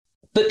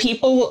But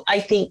people, I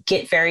think,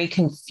 get very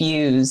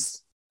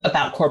confused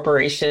about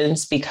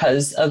corporations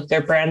because of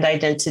their brand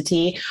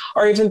identity,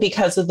 or even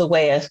because of the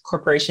way a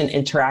corporation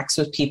interacts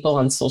with people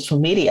on social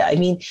media. I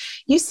mean,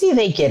 you see,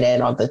 they get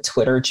in on the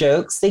Twitter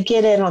jokes, they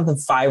get in on the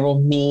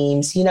viral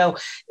memes,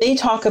 they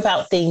talk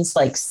about things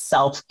like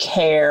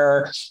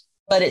self-care,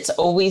 but it's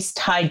always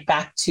tied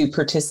back to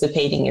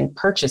participating in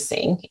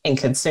purchasing and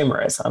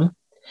consumerism.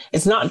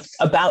 It's not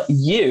about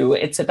you,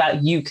 it's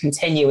about you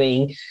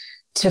continuing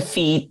to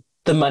feed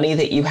the money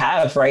that you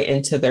have right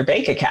into their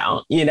bank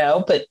account,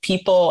 but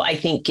people, I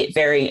think, get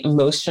very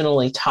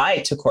emotionally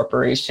tied to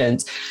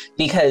corporations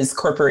because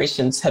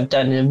corporations have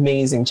done an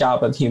amazing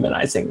job of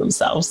humanizing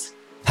themselves.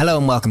 Hello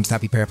and welcome to the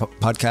Happy Pair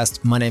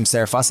Podcast. My name's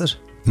Sarah Fawcett.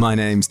 My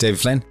name's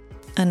David Flynn.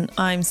 And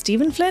I'm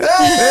Stephen Flynn.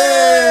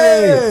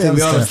 Hey!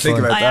 We always think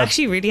about that. I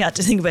actually really had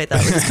to think about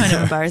that, which is kind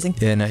of embarrassing.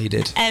 Yeah, no, you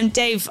did.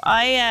 Dave,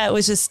 I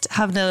was just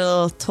having a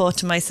little thought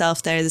to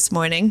myself there this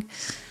morning.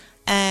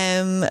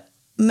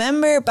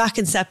 Remember back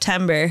in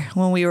September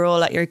when we were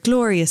all at your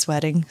glorious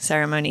wedding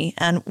ceremony,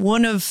 and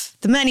one of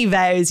the many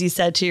vows you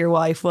said to your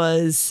wife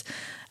was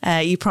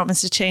you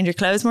promised to change your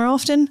clothes more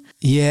often?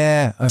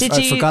 Yeah, I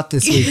forgot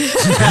this week.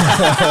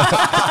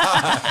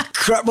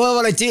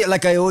 Well, I do.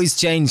 Like, I always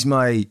change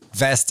my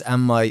vest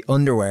and my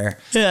underwear,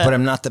 but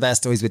I'm not the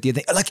best always with the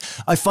other thing. Like,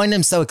 I find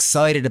I'm so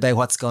excited about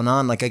what's going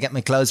on. Like, I get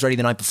my clothes ready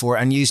the night before,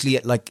 and usually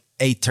at like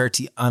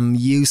 8:30 I'm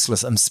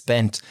useless, I'm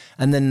spent,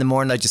 and then in the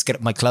morning I just get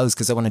up my clothes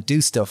because I want to do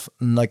stuff,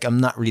 and like I'm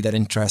not really that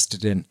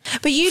interested in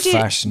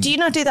fashion. Do you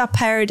not do that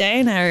power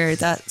down hour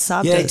that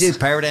Sab does? I do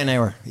power down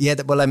hour.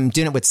 Well, I'm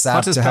doing it with Sab.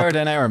 What does power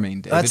down hour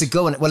mean, David? That's a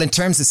good one. Well, in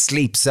terms of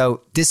sleep,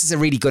 so this is a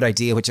really good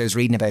idea which I was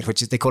reading about,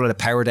 which is they call it a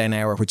power down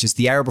hour, which is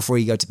the hour before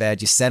you go to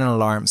bed. You set an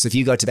alarm. So if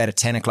you go to bed at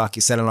 10 o'clock,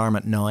 you set an alarm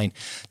at 9.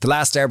 The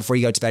last hour before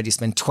you go to bed, you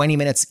spend 20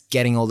 minutes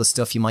getting all the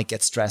stuff you might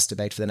get stressed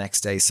about for the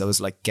next day. So it's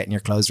like getting your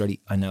clothes ready.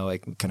 I know I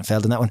kind of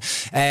failed in that one.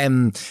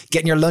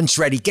 Getting your lunch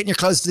ready, getting your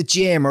clothes to the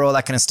gym or all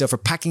that kind of stuff, or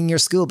packing your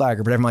school bag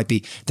or whatever it might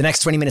be. The next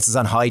 20 minutes is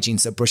on hygiene,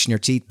 so brushing your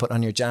teeth, putting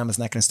on your pajamas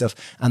and that kind of stuff.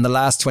 And the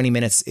last 20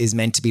 minutes is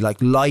meant to be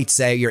like lights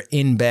out, you're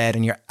in bed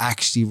and you're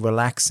actually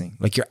relaxing.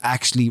 Like, you're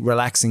actually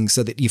relaxing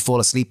so that you fall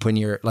asleep when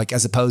you're like,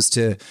 as opposed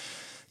to,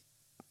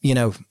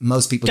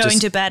 most people going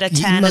to bed at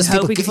 10 and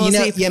hoping to fall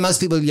asleep. Yeah, most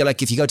people, you're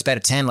like, if you go to bed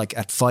at 10, like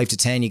at 5 to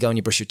 10, you go and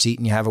you brush your teeth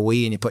and you have a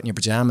wee and you put in your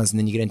pajamas and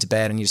then you get into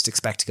bed and you just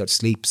expect to go to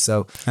sleep.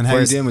 So, and how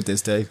are you doing with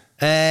this, Dave?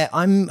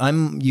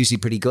 I'm usually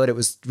pretty good. It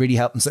was really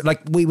helping. So,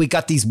 like, we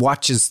got these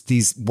watches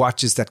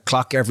that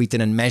clock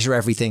everything and measure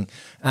everything.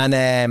 And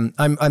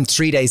I'm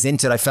 3 days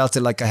into it. I felt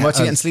it like What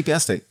you getting sleep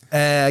yesterday?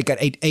 I got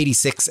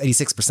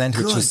 86%,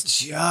 which was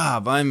good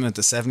job. I'm at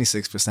the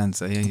 76%.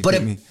 So yeah, you but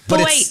beat me.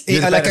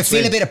 I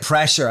feel a bit of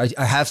pressure.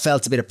 I have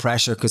felt a bit of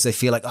pressure because I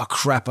feel like, oh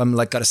crap, I'm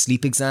like got a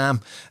sleep exam,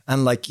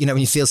 and like, when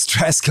you feel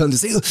stressed going to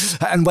sleep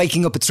and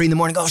waking up at 3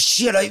 a.m, oh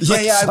shit, I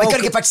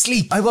gotta get back to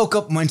sleep. I woke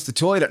up and went to the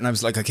toilet and I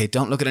was like, okay,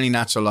 don't look at any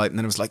natural light, and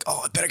then it was like,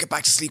 oh, I better get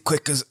back to sleep quick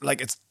because like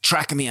it's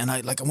tracking me and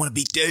I want to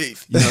beat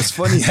Dave. It's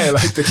funny how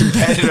like the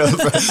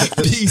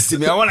competitive beast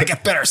in me, I want to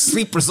get better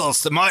sleep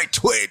results than my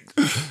twin.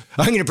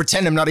 I'm going to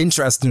pretend I'm not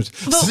interested,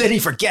 so then he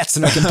forgets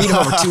and I can beat him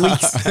over 2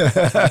 weeks.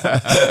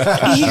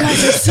 You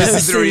guys are so This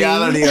is the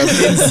reality of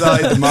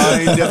inside the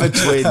mind of a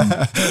twin.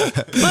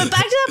 But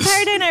back to that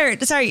power down hour.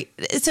 Sorry,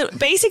 so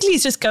basically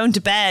it's just going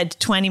to bed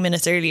 20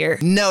 minutes earlier.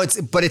 No, it's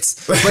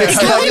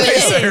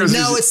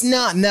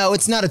not. No,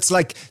 it's not. It's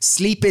like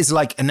sleep is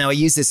like, and now I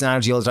use this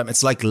analogy all the time,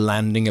 it's like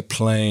landing a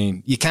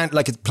plane. You can't,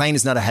 like, a plane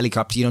is not a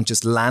helicopter, you don't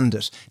just land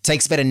it. It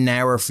takes about an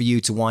hour for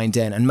you to wind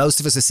down, and most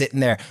of us are sitting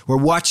there, we're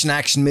watching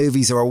action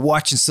movies or we're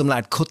watching some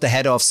lad cut the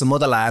head off some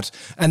other lad,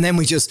 and then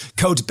we just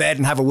go to bed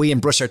and have a wee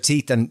and brush our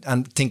teeth and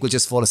think we'll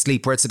just fall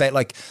asleep, where it's about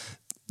like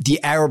the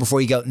hour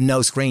before you go,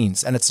 no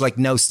screens, and it's like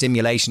no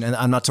stimulation. And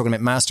I'm not talking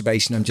about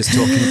masturbation, I'm just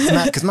talking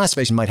because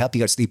masturbation might help you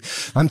go to sleep.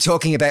 I'm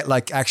talking about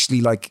like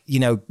actually like,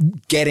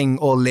 getting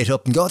all lit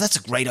up and go, oh, that's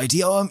a great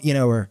idea,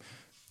 or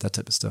that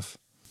type of stuff.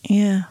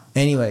 Yeah.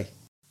 Anyway,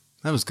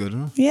 that was good,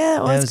 huh? Yeah,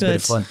 it was good. A bit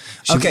of fun.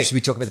 Should we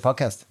talk about the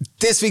podcast?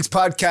 This week's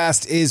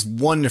podcast is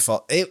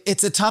wonderful.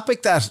 It's a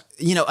topic that,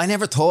 I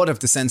never thought of,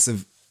 the sense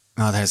of,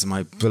 oh, there's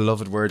my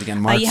beloved word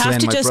again. Mark you Flynn,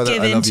 have to my just brother.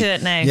 give into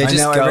it now. Yeah, I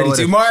know, I really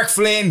do. it. Mark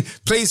Flynn,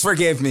 please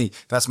forgive me.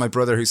 That's my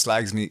brother who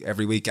slags me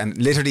every week and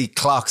literally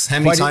clocks how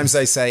many times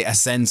I say a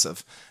sense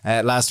of.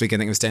 Last week, I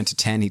think it was down to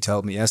 10, he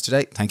told me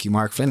yesterday. Thank you,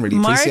 Mark Flynn. Really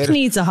appreciate it. Mark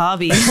needs a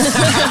hobby.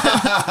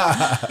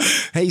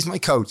 Hey, he's my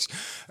coach.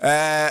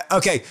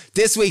 Okay,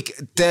 this week,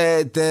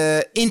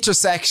 the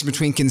intersection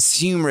between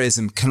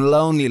consumerism,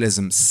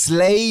 colonialism,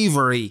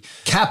 slavery,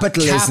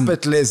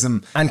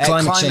 capitalism and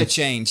climate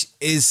change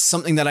is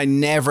something that I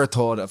never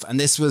thought of. And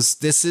this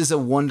is a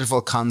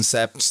wonderful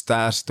concept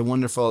that the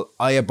wonderful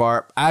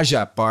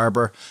Aja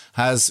Barber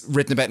has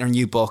written about in her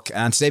new book.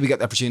 And today we got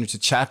the opportunity to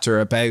chat to her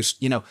about,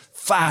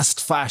 fast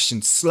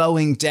fashion,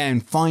 slowing down,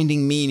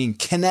 finding meaning,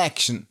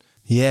 connection.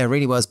 Yeah, it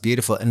really was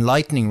beautiful.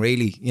 Enlightening,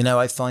 really. You know,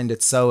 I find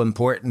it so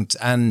important.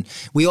 And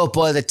we all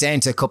boiled it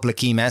down to a couple of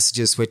key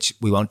messages, which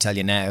we won't tell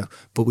you now,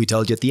 but we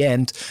told you at the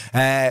end.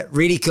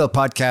 Really cool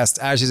podcast.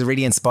 Ash is a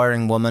really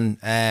inspiring woman,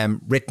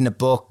 written a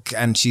book,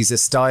 and she's a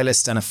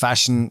stylist and a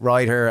fashion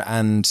writer.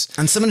 And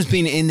someone who's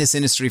been in this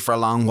industry for a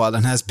long while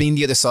and has been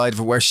the other side of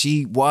it, where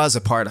she was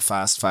a part of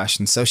fast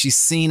fashion. So she's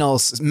seen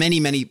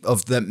many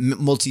of the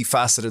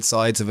multifaceted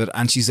sides of it.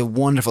 And she's a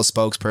wonderful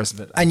spokesperson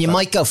for it. And you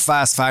might go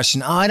fast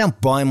fashion. Oh, I don't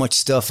buy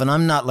much stuff and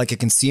I'm not like a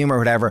consumer or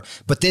whatever,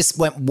 but this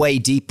went way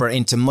deeper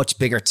into much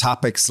bigger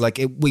topics. Like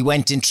we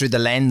went in through the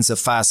lens of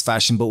fast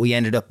fashion, but we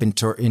ended up in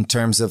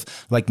terms of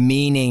like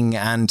meaning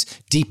and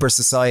deeper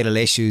societal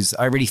issues.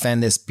 I really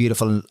found this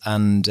beautiful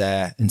and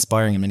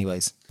inspiring in many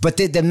ways. But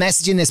the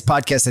message in this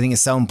podcast, I think,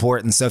 is so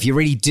important. So if you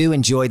really do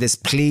enjoy this,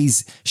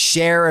 please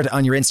share it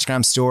on your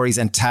Instagram stories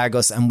and tag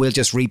us, and we'll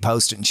just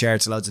repost it and share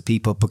it to loads of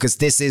people, because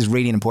this is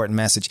really an important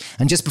message.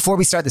 And just before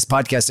we start this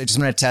podcast, I just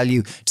want to tell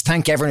you to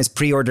thank everyone who's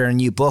pre-ordered a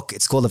new book.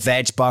 It's called The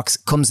Veg Box.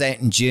 It comes out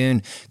in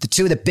June. The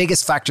two of the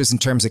biggest factors in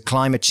terms of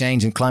climate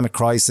change and climate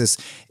crisis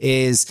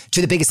is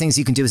two of the biggest things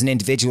you can do as an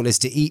individual is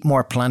to eat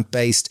more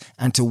plant-based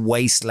and to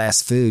waste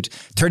less food.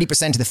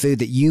 30% of the food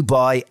that you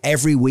buy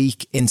every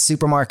week in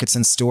supermarkets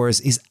and stores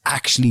is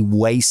actually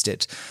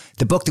wasted.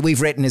 The book that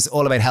we've written is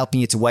all about helping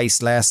you to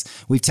waste less.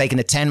 We've taken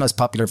the 10 most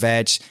popular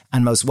veg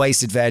and most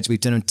wasted veg. We've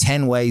done them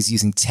 10 ways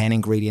using 10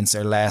 ingredients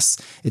or less.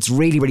 It's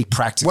really, really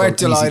practical. We're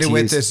delighted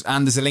with it,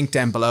 and there's a link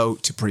down below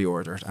to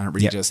pre-order it, and it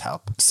really does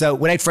help. So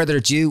without further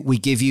ado, we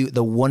give you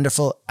the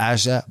wonderful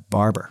Aja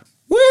Barber.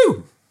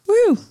 Woo!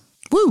 Woo!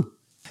 Woo!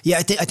 Yeah,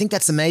 I think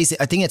that's amazing.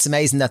 I think it's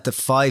amazing that the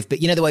five,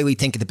 but you know, the way we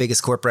think of the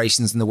biggest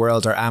corporations in the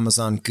world are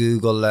Amazon,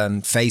 Google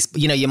and Facebook.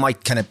 You know, you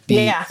might kind of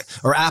be,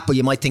 or Apple,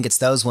 you might think it's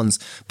those ones,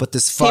 but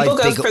there's five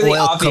big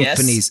oil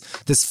companies.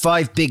 There's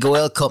five big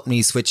oil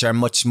companies, which are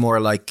much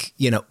more like,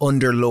 you know,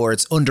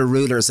 underlords,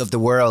 underrulers of the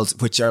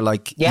world, which are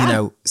like, you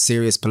know,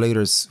 serious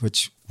polluters,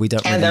 which we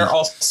don't and really they're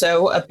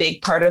also a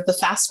big part of the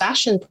fast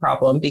fashion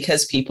problem,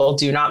 because people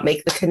do not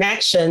make the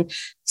connection.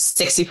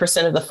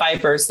 60% of the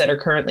fibers that are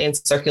currently in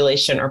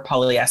circulation are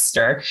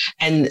polyester.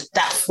 And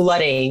that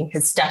flooding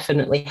has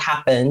definitely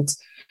happened,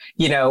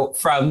 you know,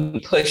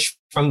 from push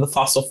from the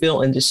fossil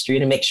fuel industry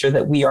to make sure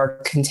that we are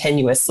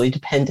continuously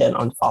dependent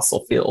on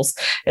fossil fuels.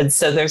 And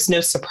so there's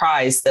no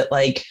surprise that,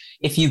 like,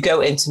 if you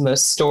go into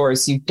most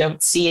stores, you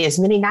don't see as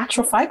many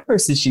natural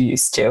fibers as you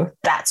used to.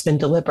 That's been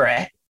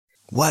deliberate.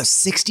 Wow,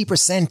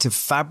 60% of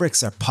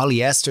fabrics are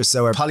polyester,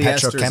 so are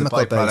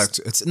petrochemical based.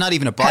 It's not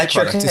even a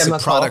byproduct, it's a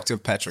product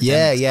of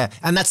petrochemicals. Yeah.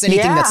 And that's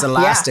anything that's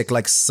elastic,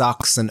 like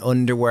socks and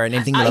underwear and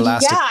anything with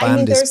elastic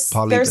band is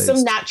poly-based. There's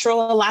some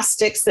natural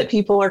elastics that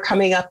people are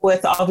coming up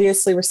with.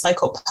 Obviously,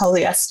 recycled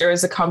polyester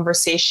is a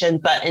conversation,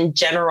 but in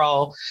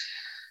general,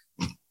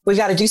 we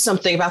got to do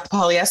something about the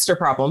polyester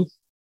problem.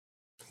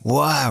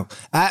 Wow.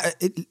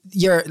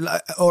 You're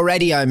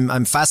already,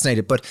 I'm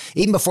fascinated. But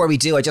even before we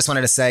do, I just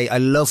wanted to say, I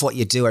love what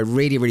you do. I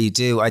really, really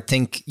do. I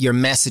think your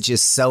message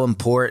is so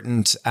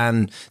important.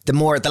 And the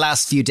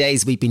last few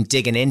days we've been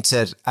digging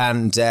into it,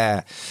 and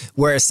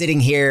we're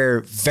sitting here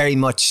very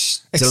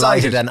much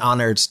delighted and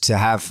honored to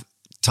have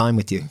time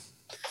with you.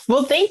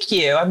 Well, thank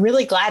you. I'm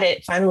really glad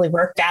it finally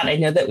worked out. I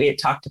know that we had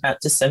talked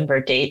about December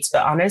dates,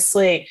 but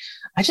honestly,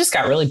 I just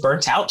got really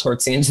burnt out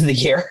towards the end of the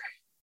year.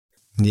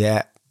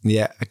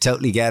 Yeah, I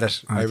totally get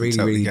it. I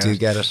really do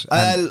get it.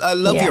 I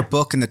love your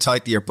book, and the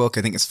title of your book,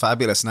 I think, is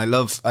fabulous.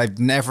 And I've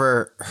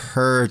never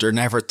heard or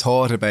never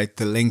thought about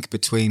the link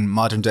between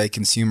modern day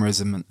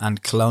consumerism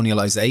and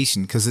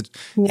colonialization, because it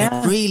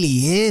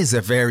really is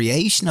a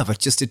variation of it,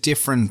 just a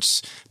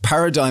different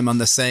paradigm on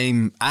the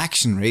same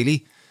action,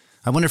 really.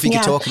 I wonder if you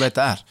could talk about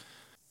that.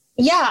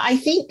 Yeah, I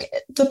think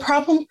the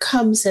problem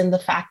comes in the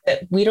fact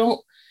that we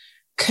don't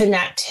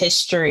connect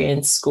history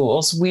in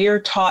schools. We are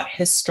taught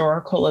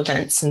historical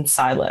events in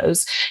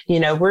silos. You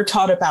know, we're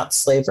taught about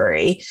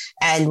slavery,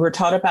 and we're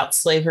taught about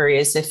slavery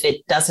as if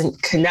it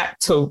doesn't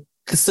connect to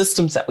the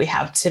systems that we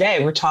have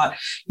today. We're taught,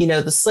 you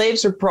know, the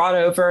slaves were brought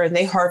over and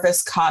they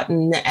harvest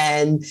cotton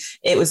and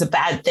it was a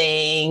bad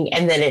thing,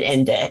 and then it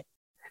ended.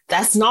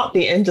 That's not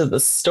the end of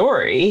the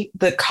story.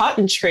 The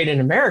cotton trade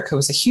in America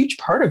was a huge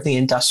part of the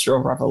Industrial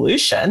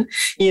Revolution,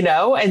 you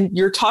know, and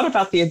you're taught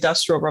about the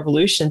Industrial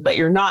Revolution, but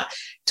you're not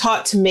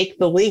taught to make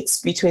the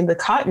links between the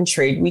cotton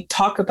trade. We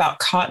talk about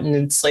cotton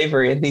and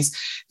slavery in these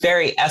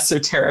very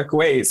esoteric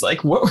ways.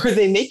 Like, what were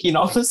they making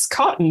all this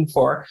cotton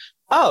for?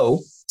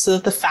 Oh, so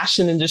that the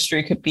fashion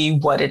industry could be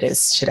what it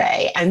is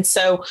today. And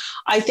so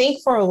I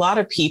think for a lot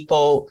of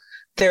people,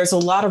 there's a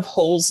lot of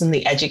holes in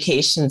the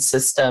education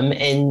system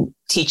in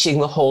teaching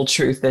the whole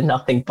truth and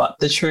nothing but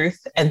the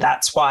truth. And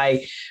that's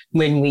why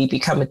when we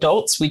become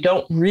adults, we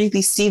don't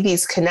really see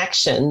these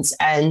connections.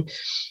 And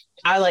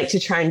I like to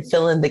try and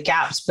fill in the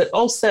gaps, but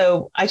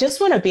also I just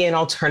want to be an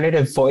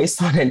alternative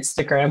voice on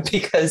Instagram,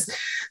 because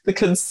the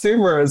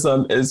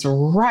consumerism is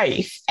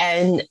rife.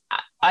 And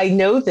I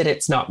know that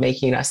it's not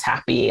making us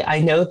happy. I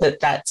know that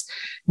that's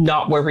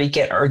not where we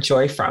get our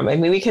joy from. I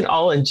mean, we can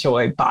all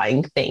enjoy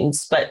buying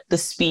things, but the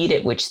speed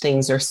at which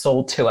things are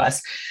sold to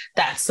us,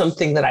 that's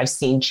something that I've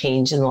seen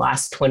change in the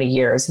last 20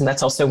 years. And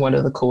that's also one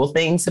of the cool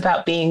things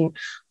about being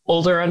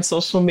older on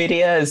social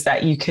media, is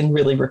that you can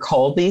really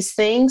recall these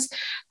things.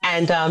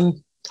 And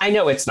I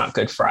know it's not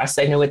good for us.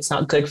 I know it's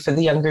not good for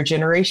the younger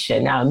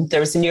generation. There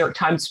was a New York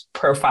Times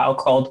profile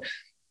called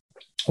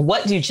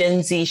 "What Do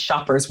Gen Z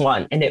Shoppers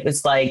Want?" And it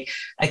was like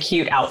a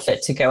cute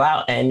outfit to go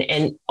out in.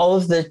 And all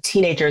of the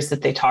teenagers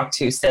that they talked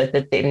to said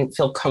that they didn't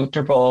feel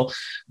comfortable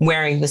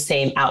wearing the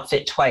same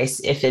outfit twice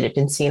if it had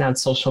been seen on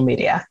social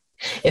media.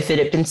 If it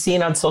had been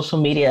seen on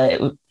social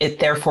media, it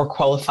therefore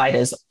qualified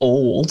as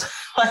old.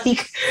 So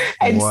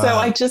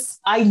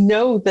I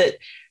know that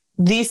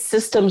these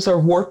systems are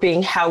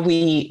warping how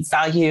we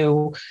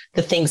value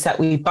the things that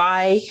we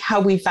buy, how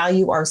we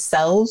value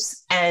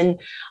ourselves. And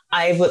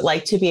I would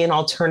like to be an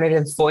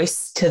alternative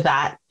voice to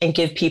that and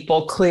give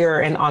people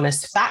clear and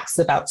honest facts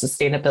about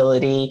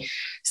sustainability,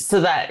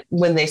 so that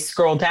when they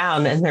scroll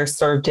down and they're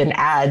served an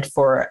ad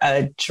for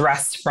a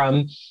dress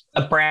from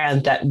a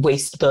brand that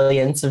wastes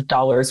billions of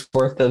dollars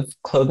worth of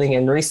clothing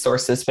and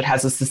resources, but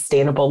has a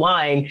sustainable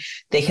line,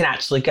 they can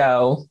actually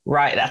go,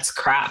 right, that's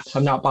crap.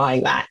 I'm not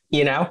buying that,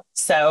 you know?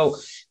 So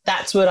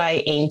that's what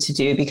I aim to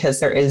do, because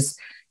there is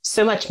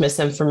so much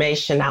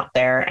misinformation out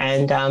there.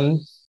 And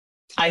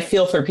I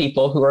feel for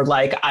people who are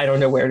like, I don't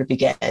know where to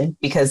begin,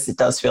 because it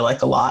does feel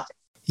like a lot.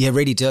 Yeah, it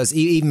really does.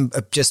 Even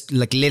just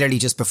like literally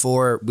just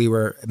before we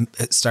were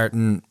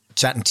starting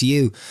chatting to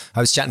you, I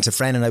was chatting to a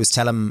friend and I was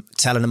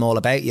telling him all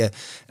about you,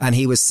 and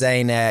he was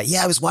saying,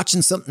 I was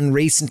watching something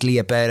recently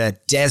about a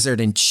desert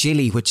in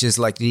Chile, which is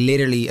like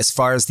literally, as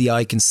far as the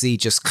eye can see,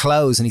 just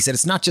clothes. And he said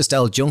it's not just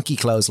old junky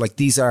clothes, like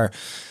these are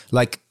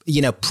like,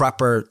 you know,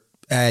 proper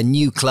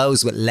new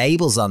clothes with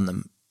labels on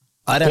them.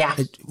 I don't. Yeah.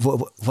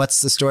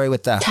 What's the story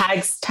with that?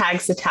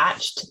 Tags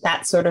attached,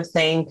 that sort of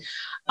thing.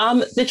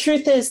 The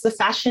truth is, the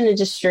fashion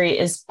industry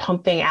is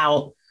pumping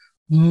out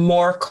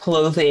more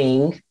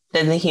clothing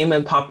than the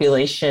human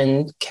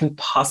population can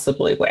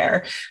possibly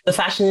wear. The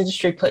fashion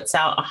industry puts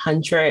out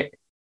 10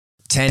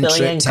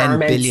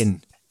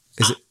 billion.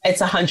 Is it?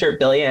 It's 100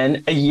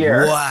 billion a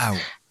year. Wow.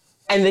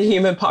 And the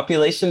human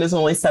population is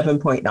only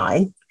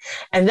 7.9.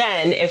 And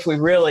then if we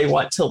really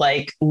want to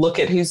like look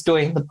at who's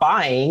doing the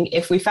buying,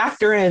 if we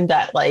factor in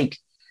that like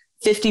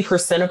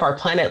 50% of our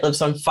planet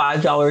lives on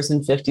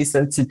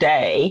 $5.50 a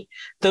day,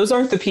 those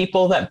aren't the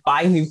people that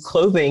buy new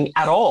clothing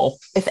at all,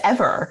 if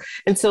ever.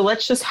 And so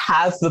let's just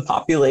have the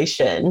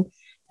population.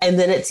 And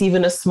then it's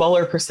even a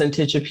smaller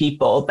percentage of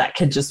people that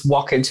can just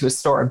walk into a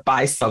store and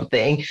buy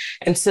something.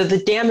 And so the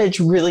damage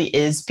really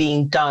is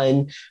being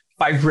done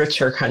by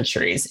richer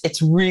countries.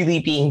 It's really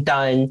being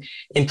done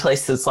in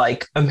places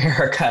like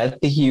America,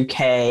 the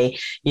UK,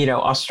 you know,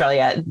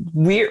 Australia.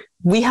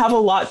 We have a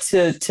lot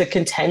to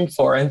contend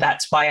for. And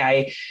that's why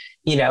I,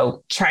 you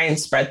know, try and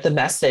spread the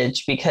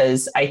message,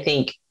 because I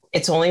think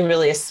it's only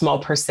really a small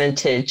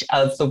percentage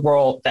of the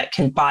world that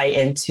can buy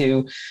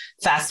into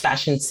fast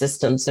fashion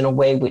systems in a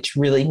way which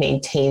really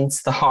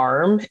maintains the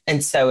harm.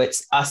 And so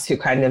it's us who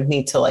kind of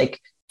need to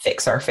like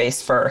fix our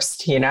face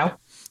first, you know?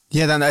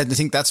 Yeah, then I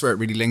think that's where it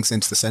really links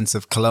into the sense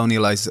of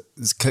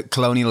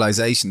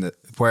colonialization,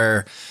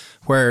 where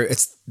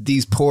it's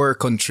these poor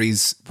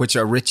countries which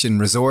are rich in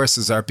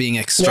resources are being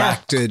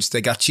extracted. Yeah.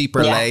 They got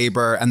cheaper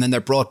labor, and then they're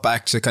brought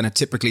back to kind of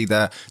typically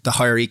the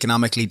higher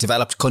economically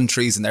developed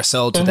countries, and they're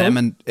sold to them.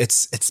 And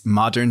it's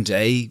modern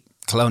day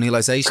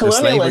colonialization.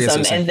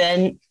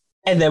 Colonialism,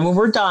 and then when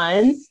we're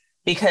done,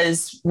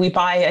 because we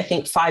buy, I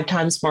think, 5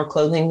 times more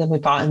clothing than we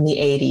bought in the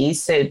 80s.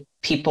 So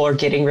people are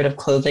getting rid of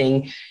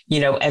clothing, you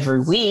know, every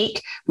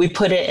week. We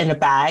put it in a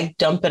bag,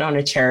 dump it on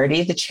a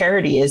charity. The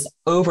charity is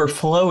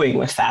overflowing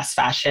with fast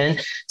fashion.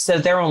 So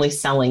they're only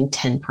selling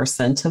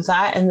 10% of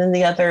that. And then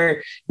the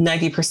other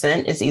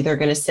 90% is either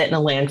going to sit in a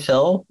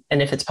landfill.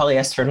 And if it's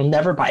polyester, it'll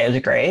never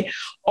biodegrade,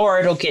 or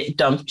it'll get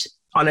dumped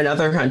on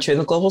another country in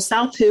the global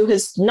south who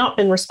has not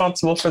been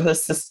responsible for the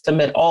system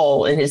at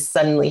all and is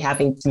suddenly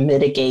having to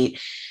mitigate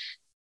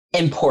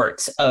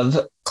imports of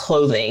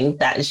clothing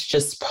that is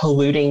just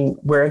polluting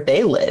where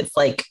they live.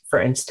 Like,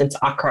 for instance,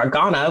 Accra,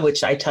 Ghana,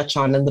 which I touch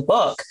on in the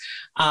book.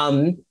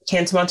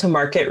 Kantamanto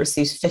Market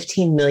receives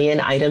 15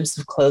 million items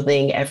of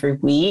clothing every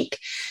week.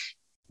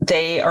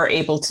 They are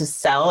able to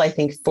sell, I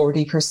think,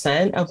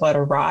 40% of what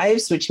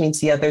arrives, which means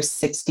the other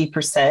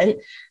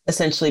 60%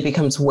 essentially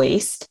becomes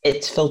waste.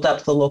 It's filled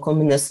up the local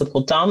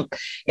municipal dump.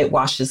 It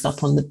washes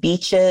up on the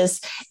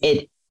beaches.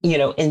 It, you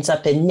know, ends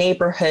up in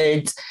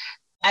neighborhoods.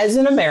 As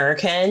an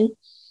American,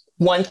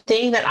 one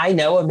thing that I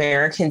know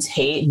Americans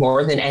hate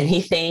more than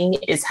anything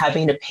is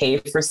having to pay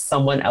for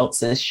someone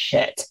else's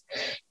shit.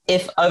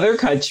 If other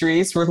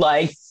countries were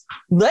like,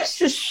 let's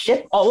just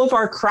ship all of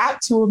our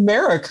crap to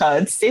America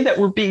and say that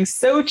we're being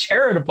so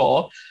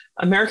charitable,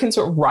 Americans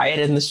would riot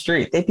in the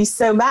street. They'd be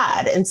so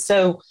mad. And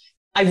so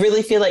I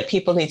really feel like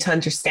people need to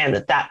understand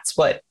that that's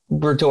what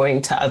we're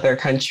doing to other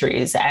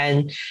countries.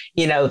 And,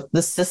 you know,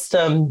 the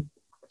system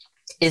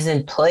is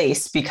in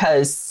place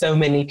because so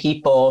many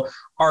people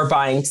are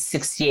buying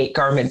 68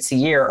 garments a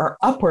year or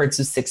upwards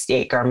of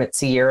 68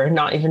 garments a year and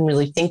not even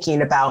really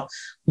thinking about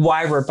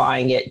why we're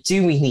buying it.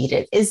 Do we need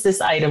it? Is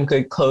this item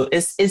good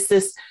clothes? Is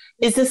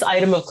this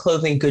item of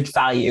clothing good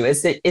value?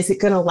 Is it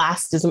going to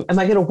last? Am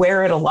I going to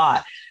wear it a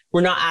lot? We're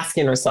not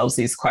asking ourselves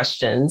these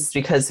questions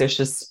because there's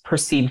just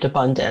perceived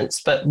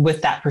abundance. But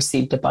with that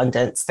perceived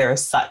abundance, there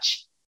is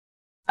such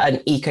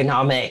an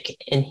economic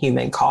and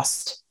human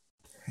cost.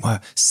 Wow,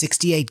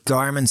 68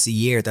 garments a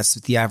year. That's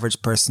the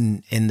average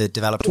person in the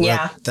developed world.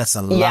 Yeah. That's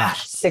a lot. Yeah,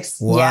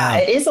 Wow. Yeah,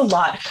 it is a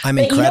lot. I'm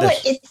but incredible.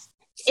 You know what?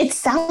 It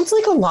sounds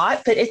like a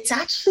lot, but it's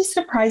actually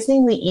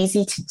surprisingly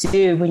easy to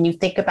do when you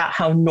think about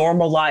how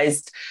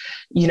normalized,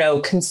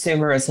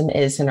 consumerism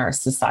is in our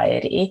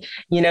society.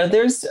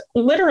 There's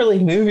literally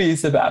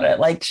movies about it,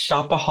 like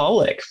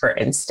Shopaholic, for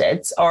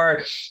instance,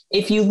 or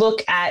if you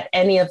look at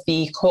any of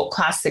the cult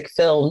classic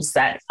films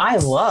that I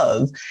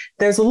love,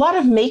 there's a lot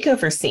of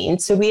makeover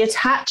scenes. So we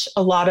attach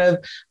a lot of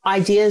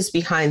ideas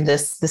behind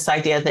this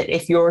idea that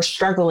if you're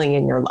struggling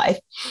in your life,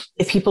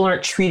 if people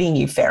aren't treating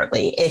you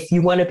fairly, if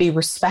you want to be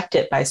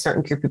respected by a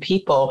certain group of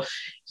people,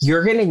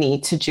 you're going to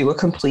need to do a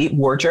complete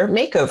wardrobe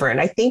makeover.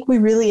 And I think we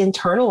really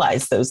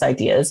internalize those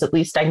ideas. At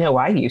least I know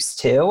I used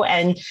to.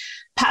 And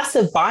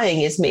passive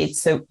buying is made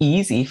so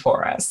easy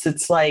for us.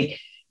 It's like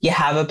you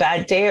have a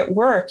bad day at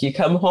work, you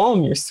come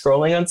home, you're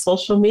scrolling on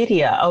social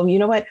media. Oh, you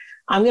know what?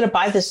 I'm going to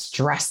buy this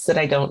dress that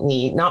I don't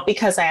need, not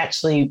because I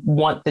actually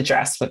want the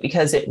dress, but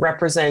because it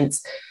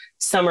represents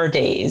summer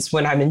days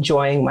when I'm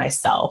enjoying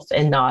myself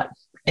and not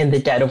in the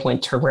dead of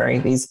winter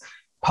wearing these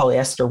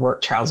polyester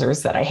work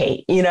trousers that I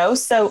hate,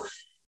 So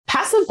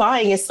passive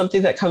buying is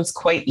something that comes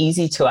quite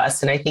easy to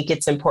us. And I think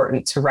it's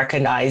important to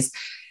recognize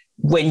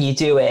when you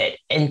do it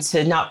and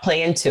to not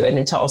play into it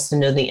and to also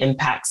know the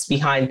impacts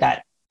behind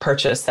that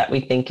purchase that we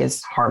think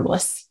is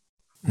harmless.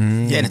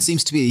 Yeah, and it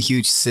seems to be a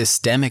huge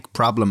systemic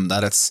problem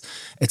that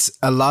it's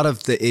a lot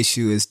of the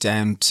issue is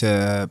down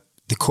to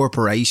the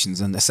corporations,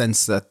 in the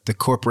sense that the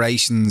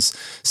corporations'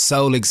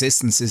 sole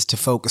existence is to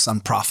focus on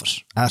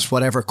profit at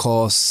whatever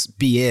cost,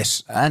 be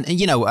it,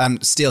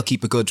 and still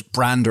keep a good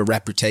brand or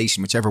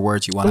reputation, whichever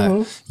word you want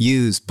to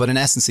use. But in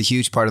essence, a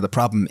huge part of the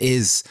problem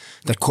is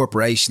that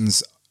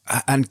corporations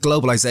and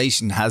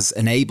globalization has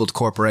enabled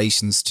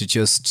corporations to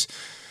just...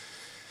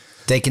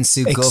 They can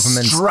sue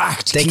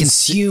governments. They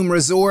consume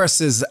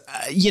resources,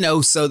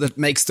 so that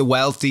makes the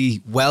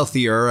wealthy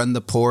wealthier and the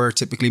poor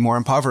typically more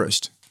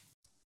impoverished.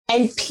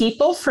 And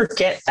people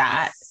forget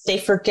that. They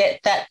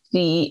forget that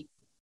the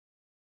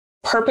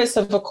purpose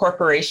of a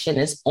corporation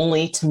is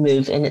only to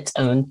move in its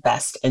own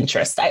best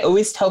interest. I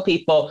always tell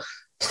people,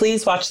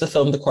 please watch the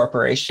film The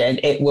Corporation.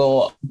 It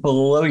will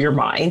blow your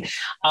mind.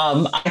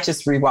 I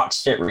just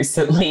rewatched it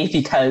recently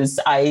because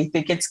I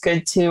think it's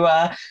good to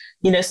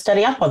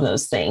study up on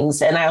those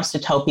things. And I also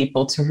tell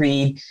people to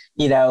read,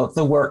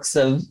 the works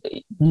of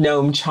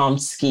Noam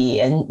Chomsky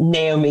and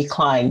Naomi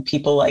Klein,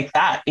 people like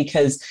that,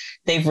 because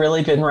they've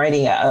really been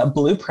writing a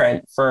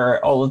blueprint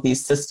for all of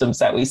these systems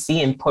that we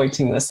see and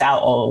pointing this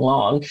out all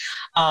along.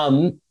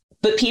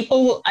 But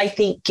people, I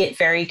think, get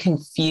very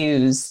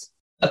confused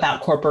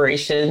about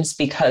corporations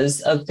because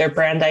of their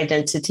brand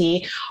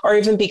identity, or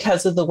even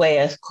because of the way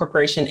a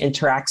corporation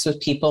interacts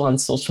with people on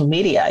social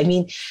media. I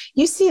mean,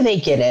 you see, they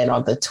get in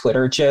on the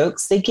Twitter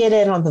jokes, they get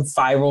in on the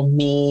viral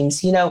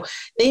memes,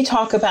 they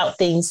talk about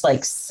things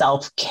like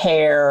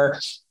self-care,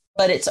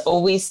 but it's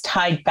always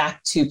tied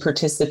back to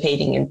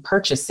participating in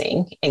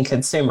purchasing and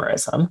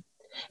consumerism.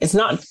 It's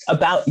not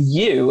about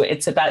you,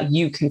 it's about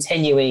you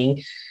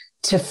continuing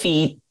to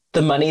feed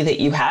the money that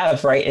you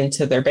have right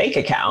into their bank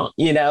account,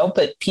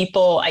 but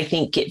people, I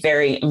think, get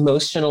very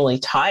emotionally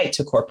tied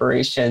to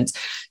corporations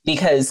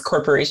because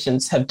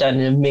corporations have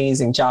done an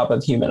amazing job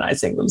of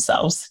humanizing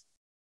themselves.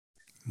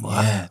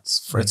 Wow. Yeah,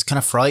 it's kind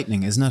of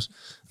frightening, isn't it?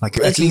 Like,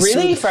 it's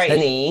really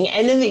frightening.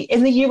 And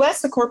in the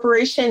US, a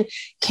corporation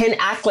can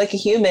act like a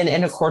human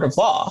in a court of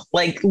law,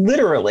 like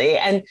literally.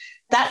 And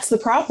that's the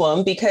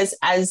problem, because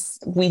as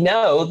we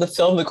know, the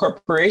film The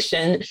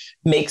Corporation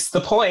makes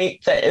the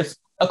point that if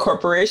a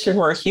corporation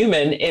were a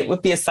human, it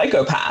would be a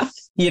psychopath.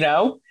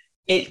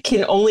 It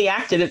can only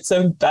act in its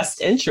own best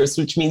interest,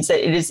 which means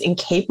that it is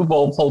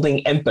incapable of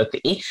holding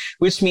empathy,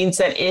 which means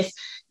that if,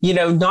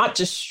 not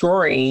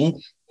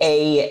destroying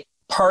a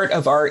part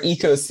of our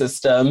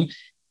ecosystem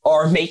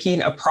or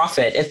making a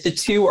profit, if the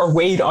two are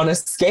weighed on a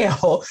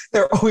scale,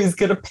 they're always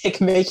going to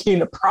pick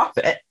making a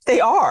profit. They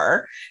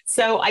are.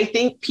 So I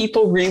think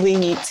people really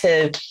need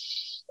to,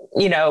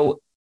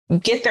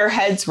 get their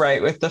heads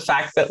right with the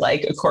fact that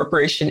like a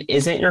corporation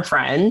isn't your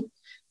friend.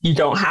 You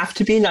don't have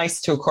to be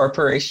nice to a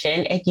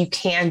corporation, and you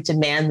can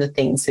demand the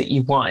things that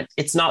you want.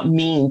 It's not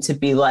mean to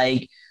be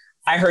like,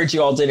 I heard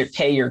you all didn't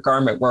pay your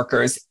garment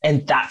workers,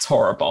 and that's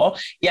horrible.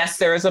 Yes,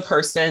 there is a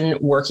person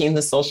working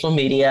the social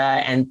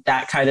media and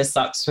that kind of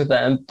sucks for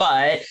them.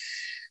 But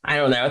I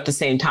don't know, at the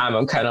same time,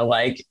 I'm kind of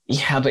like,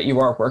 yeah, but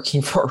you are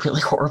working for a really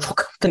horrible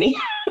company.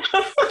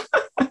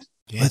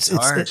 Yeah, it's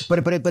hard.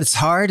 But it's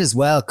hard as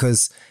well,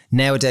 because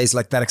nowadays,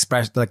 like that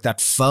expression, like that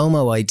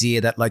FOMO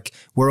idea that like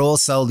we're all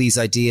sold these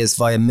ideas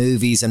via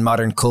movies and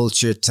modern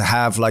culture to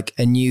have like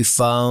a new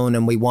phone,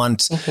 and we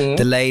want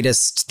the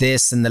latest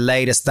this and the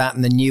latest that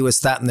and the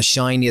newest that and the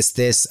shiniest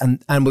this,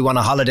 and we want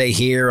a holiday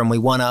here, and we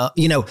want to,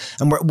 you know,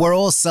 and we're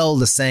all sold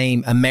the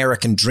same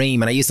American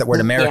dream. And I use that word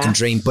American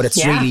dream, but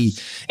it's really,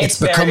 it's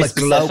become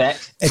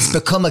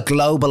a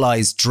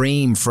globalized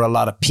dream for a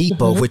lot of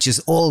people, which is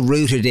all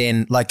rooted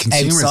in like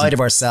outside of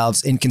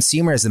ourselves in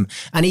consumerism.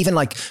 And even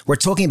like we're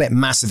talking about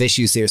massive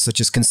issues here,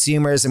 such as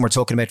consumerism, we're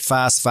talking about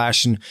fast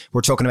fashion,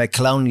 we're talking about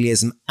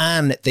colonialism,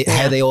 and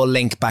how they all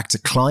link back to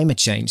climate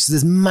change. So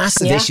there's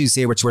massive issues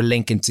here which we're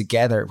linking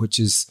together, which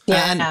is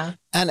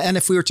and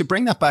if we were to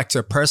bring that back to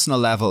a personal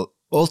level,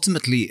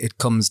 ultimately it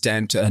comes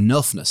down to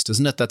enoughness,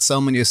 doesn't it? That so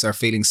many of us are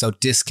feeling so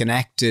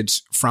disconnected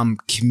from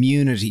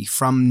community,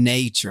 from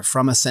nature,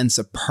 from a sense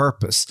of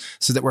purpose,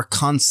 so that we're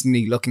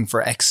constantly looking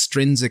for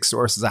extrinsic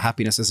sources of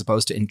happiness as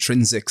opposed to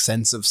intrinsic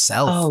sense of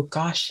self. Oh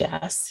gosh,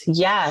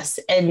 yes.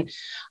 And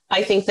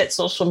I think that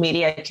social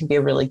media can be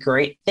a really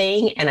great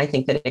thing, and I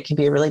think that it can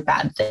be a really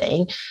bad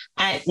thing.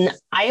 And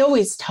I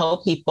always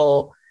tell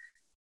people,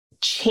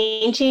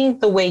 changing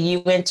the way you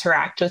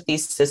interact with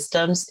these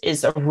systems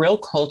is a real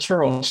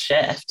cultural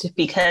shift,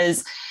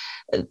 because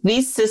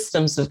these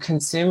systems of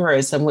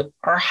consumerism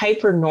are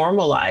hyper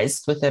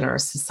normalized within our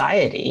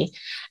society.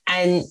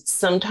 And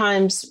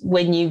sometimes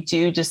when you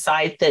do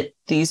decide that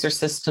these are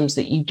systems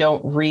that you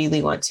don't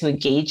really want to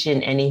engage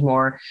in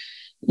anymore,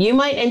 you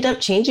might end up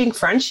changing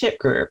friendship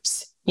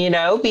groups, you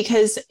know,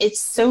 because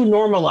it's so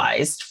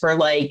normalized for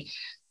like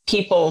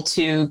people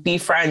to be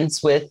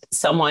friends with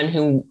someone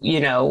who, you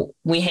know,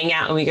 we hang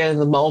out and we go to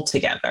the mall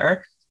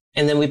together,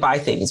 and then we buy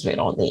things we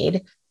don't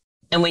need.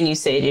 And when you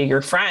say to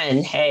your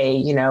friend, hey,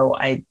 you know,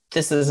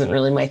 this isn't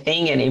really my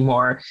thing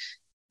anymore,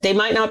 they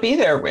might not be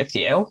there with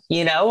you.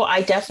 You know,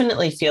 I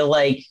definitely feel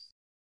like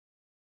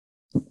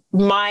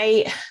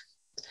my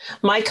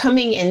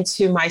coming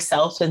into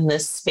myself in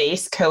this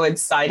space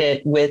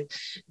coincided with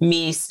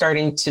me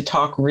starting to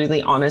talk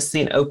really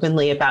honestly and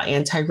openly about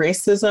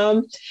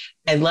anti-racism.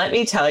 And let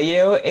me tell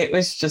you, it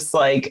was just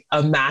like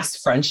a mass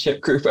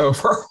friendship group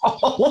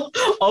overall.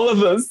 All of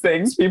those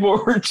things,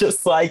 people were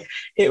just like,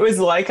 it was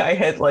like I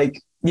had like,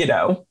 you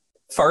know,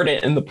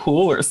 farted in the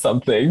pool or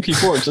something.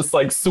 People were just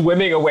like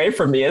swimming away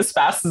from me as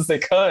fast as they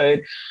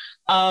could.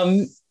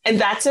 And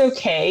that's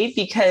okay,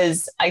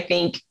 because I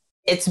think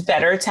it's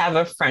better to have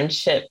a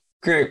friendship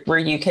group where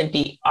you can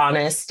be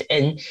honest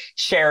and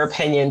share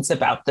opinions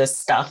about this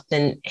stuff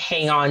than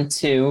hang on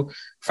to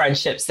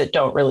friendships that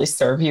don't really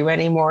serve you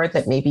anymore,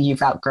 that maybe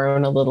you've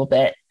outgrown a little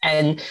bit.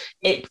 And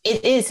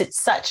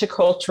it's such a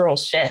cultural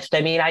shift.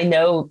 I mean, I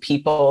know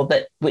people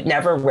that would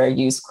never wear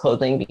used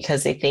clothing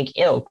because they think,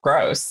 ew,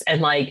 gross.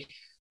 And like,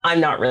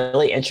 I'm not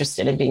really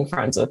interested in being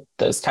friends with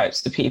those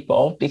types of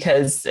people,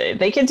 because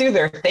they can do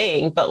their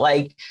thing, but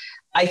like,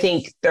 I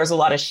think there's a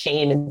lot of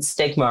shame and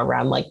stigma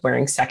around like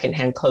wearing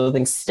secondhand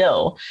clothing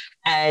still.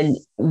 And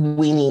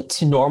we need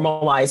to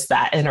normalize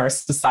that in our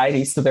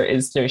society so there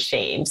is no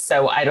shame.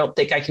 So I don't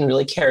think I can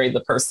really carry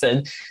the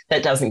person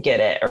that doesn't get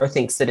it or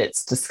thinks that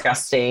it's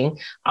disgusting.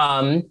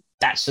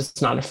 That's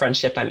just not a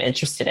friendship I'm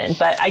interested in.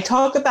 But I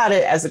talk about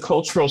it as a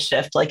cultural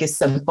shift, like as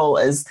simple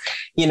as,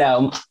 you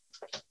know,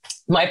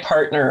 my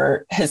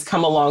partner has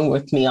come along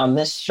with me on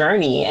this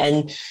journey,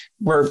 and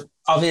we're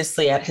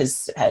obviously at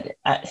his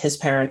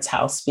parents'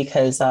 house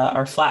because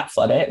our flat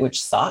flooded,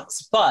 which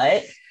sucks.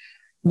 But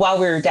while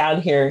we were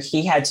down here,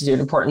 he had to do an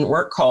important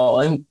work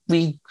call, and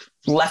we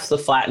left the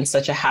flat in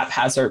such a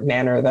haphazard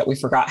manner that we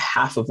forgot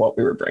half of what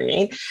we were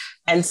bringing.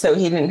 And so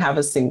he didn't have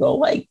a single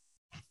like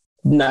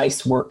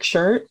nice work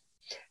shirt.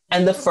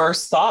 And the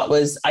first thought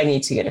was, I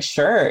need to get a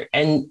shirt.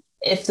 And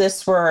if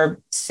this were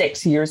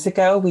 6 years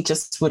ago, we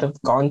just would have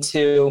gone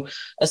to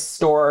a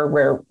store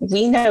where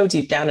we know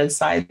deep down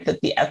inside that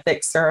the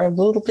ethics are a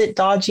little bit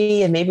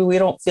dodgy, and maybe we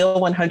don't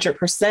feel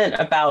 100%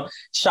 about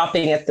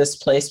shopping at this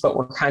place, but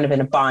we're kind of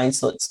in a bind,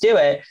 so let's do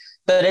it.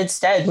 But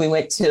instead, we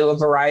went to a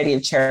variety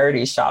of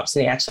charity shops,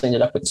 and he actually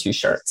ended up with 2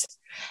 shirts.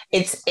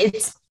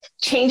 It's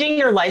changing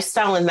your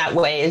lifestyle in that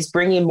way is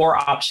bringing more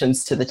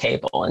options to the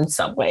table in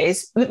some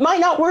ways. It might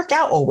not work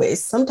out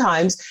always.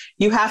 Sometimes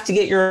you have to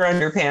get your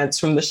underpants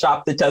from the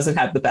shop that doesn't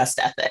have the best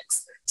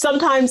ethics.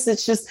 Sometimes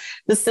it's just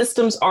the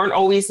systems aren't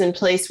always in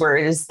place where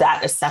it is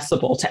that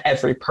accessible to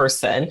every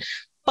person.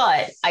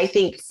 But I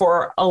think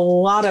for a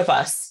lot of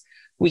us,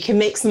 we can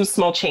make some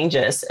small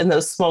changes, and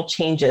those small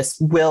changes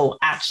will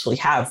actually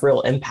have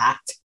real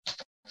impact.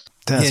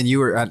 Yeah, and you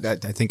were, I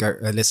think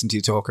I listened to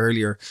you talk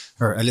earlier,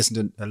 or I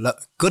listened to a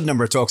good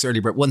number of talks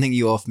earlier, but one thing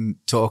you often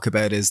talk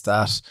about is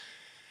that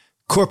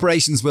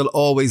corporations will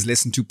always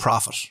listen to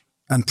profit,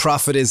 and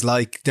profit is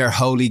like their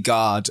holy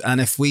god. And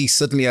if we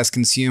suddenly as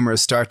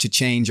consumers start to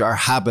change our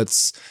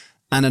habits,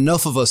 and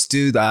enough of us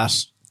do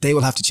that, they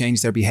will have to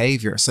change their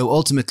behavior. So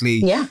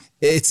ultimately,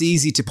 it's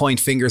easy to point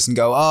fingers and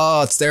go,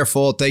 oh, it's their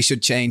fault, they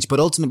should change. But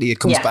ultimately, it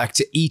comes back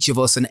to each of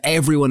us and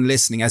everyone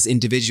listening as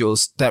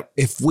individuals, that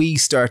if we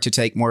start to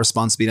take more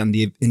responsibility on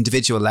the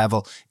individual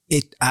level,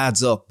 it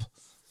adds up.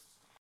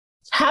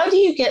 How do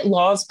you get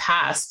laws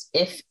passed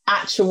if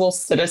actual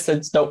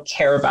citizens don't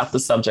care about the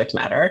subject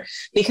matter?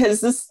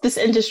 Because this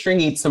industry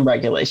needs some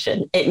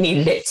regulation. It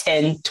needed it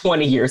 10,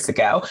 20 years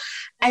ago.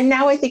 And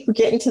now I think we're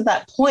getting to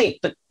that point.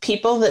 But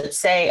people that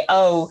say,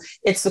 oh,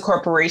 it's the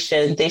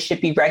corporation, they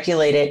should be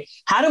regulated.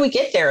 How do we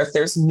get there if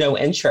there's no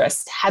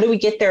interest? How do we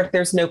get there if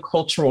there's no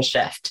cultural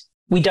shift?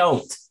 We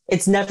don't.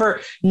 It's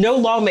never, no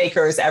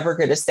lawmaker is ever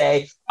going to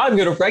say, I'm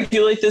going to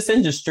regulate this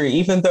industry,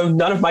 even though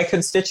none of my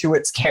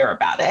constituents care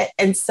about it.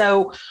 And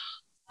so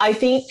I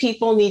think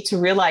people need to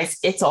realize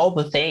it's all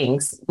the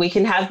things. We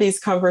can have these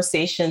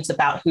conversations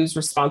about whose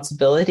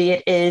responsibility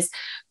it is,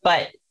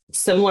 but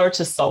similar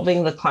to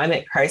solving the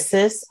climate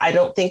crisis, I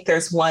don't think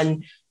there's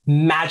one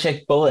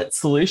magic bullet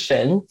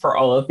solution for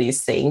all of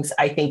these things.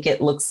 I think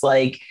it looks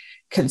like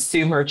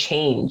consumer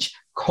change,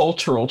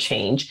 cultural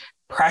change,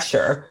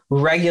 pressure,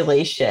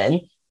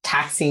 regulation,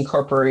 taxing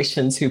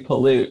corporations who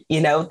pollute.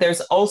 You know,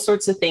 there's all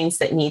sorts of things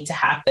that need to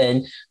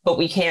happen, but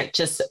we can't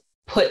just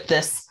put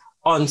this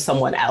on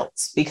someone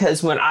else.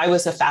 Because when I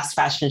was a fast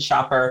fashion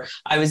shopper,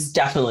 I was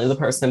definitely the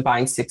person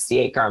buying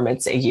 68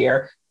 garments a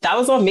year. That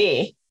was on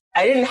me.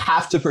 I didn't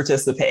have to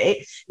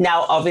participate.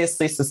 Now,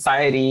 obviously,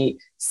 society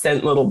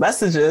sent little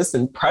messages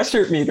and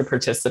pressured me to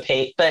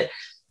participate, but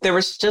there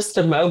was just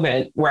a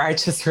moment where I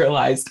just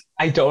realized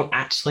I don't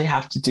actually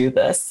have to do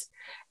this.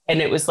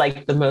 And it was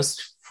like the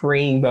most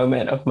freeing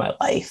moment of my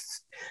life.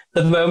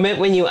 The moment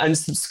when you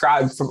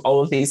unsubscribe from all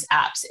of these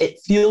apps, it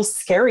feels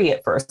scary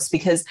at first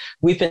because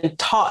we've been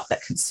taught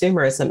that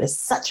consumerism is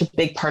such a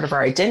big part of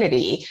our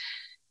identity.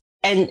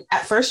 And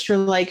at first you're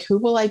like, who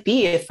will I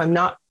be if I'm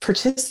not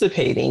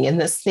participating in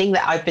this thing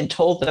that I've been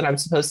told that I'm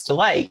supposed to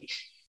like?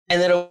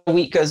 And then a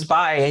week goes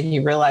by and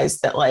you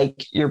realize that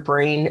like your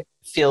brain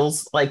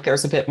feels like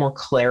there's a bit more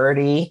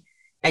clarity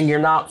and you're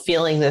not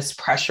feeling this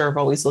pressure of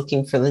always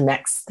looking for the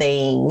next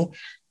thing.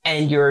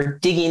 And you're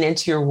digging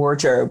into your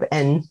wardrobe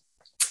and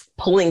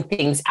pulling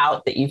things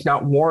out that you've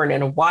not worn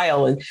in a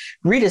while and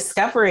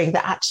rediscovering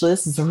that actually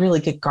this is a really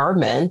good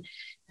garment.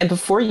 And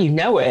before you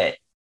know it,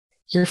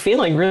 you're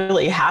feeling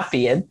really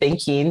happy and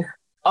thinking,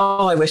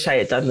 oh, I wish I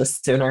had done this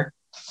sooner.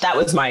 That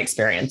was my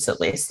experience,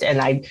 at least. And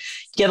I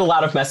get a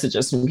lot of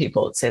messages from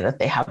people that say that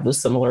they have a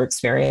similar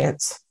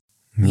experience.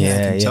 Yeah,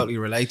 I can totally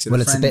relate to it.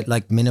 Well, it's a bit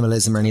like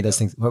minimalism or any of those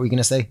things. What were you going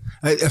to say?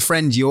 A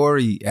friend,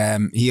 Yuri,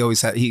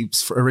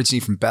 he's originally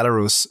from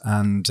Belarus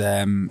and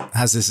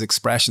has this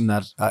expression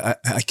that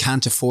I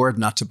can't afford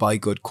not to buy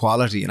good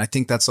quality. And I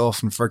think that's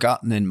often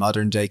forgotten in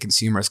modern day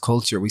consumerist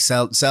culture. We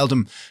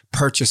seldom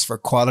purchase for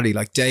quality.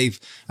 Like Dave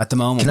at the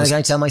moment. Can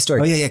I tell my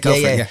story? Oh yeah, go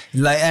for it. Yeah.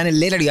 Like, and it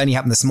literally only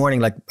happened this morning.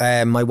 Like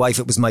my wife,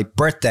 it was my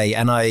birthday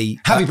and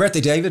Happy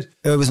birthday, David.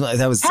 It was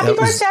Happy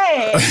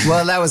birthday.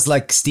 Well, that was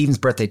like Stephen's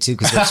birthday too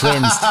because we're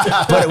twins.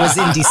 But it was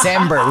in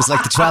December. It was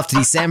like the 12th of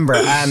December.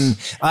 And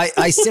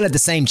I still had the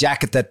same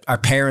jacket that our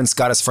parents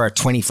got us for our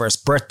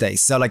 21st birthday.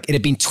 So like it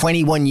had been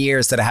 21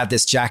 years that I had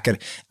this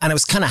jacket and it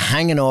was kind of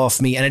hanging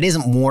off me and it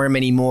isn't warm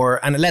anymore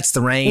and it lets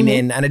the rain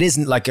in and it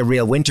isn't like a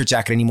real winter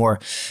jacket anymore.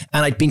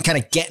 And I'd been kind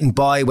of getting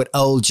by with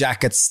old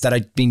jackets that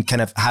I'd been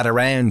kind of had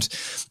around.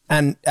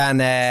 And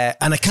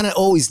I kind of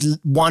always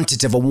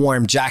wanted to have a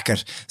warm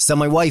jacket. So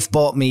my wife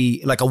bought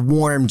me like a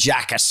warm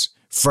jacket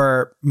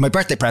for my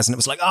birthday present. It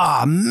was like, oh,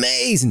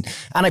 amazing.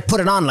 And I put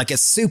it on like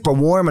it's super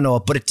warm and all,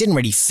 but it didn't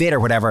really fit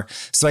or whatever.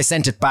 So I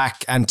sent it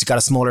back and got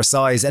a smaller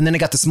size. And then I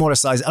got the smaller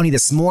size only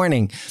this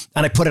morning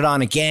and I put it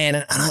on again.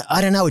 And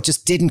I don't know, it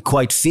just didn't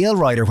quite feel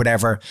right or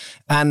whatever.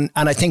 And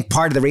I think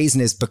part of the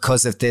reason is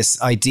because of this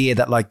idea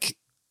that like,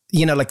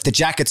 you know, like the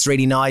jacket's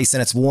really nice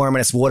and it's warm and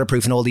it's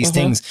waterproof and all these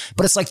things,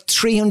 but it's like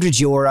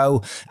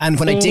 €300. And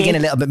when I dig in a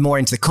little bit more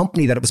into the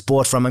company that it was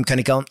bought from, I'm kind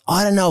of going,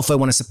 I don't know if I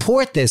want to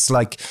support this.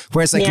 Like,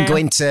 whereas I can go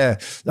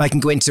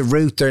into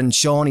Ruth and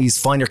Shawnee's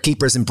Finder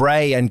Keepers in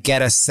Bray and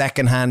get a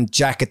secondhand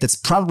jacket that's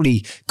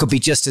probably could be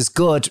just as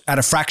good at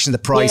a fraction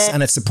of the price.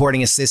 And it's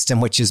supporting a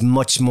system which is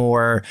much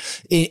more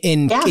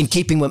in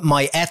keeping with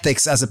my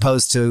ethics as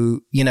opposed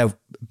to, you know,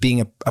 being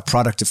a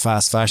product of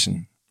fast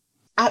fashion.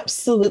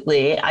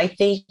 Absolutely. I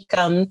think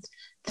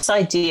this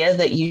idea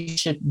that you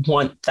should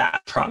want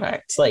that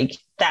product, like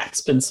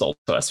that's been sold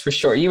to us for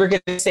sure. You were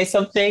going to say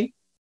something?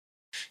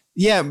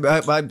 Yeah,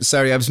 I'm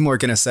sorry. I was more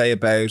going to say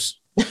about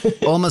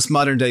almost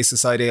modern day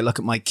society. I look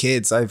at my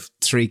kids. I have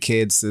 3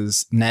 kids.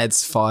 There's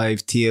Ned's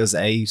 5, Theo's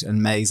 8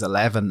 and May's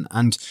 11.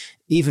 And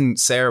even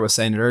Sarah was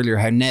saying it earlier,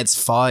 how Ned's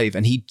 5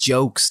 and he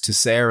jokes to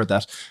Sarah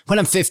that when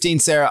I'm 15,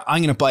 Sarah,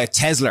 I'm going to buy a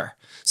Tesla.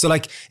 So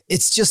like,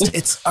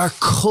 it's our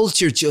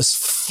culture just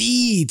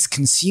feeds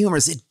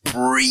consumers. It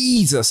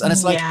breeds us. And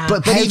it's like,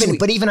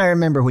 but even I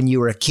remember when you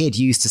were a kid,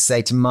 you used to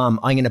say to mom,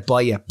 I'm going to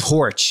buy you a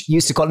Porsche. You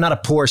used to call it not a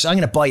Porsche. I'm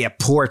going to buy you a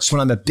Porsche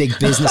when I'm a big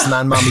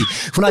businessman, mommy.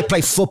 When I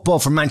play football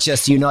for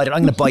Manchester United,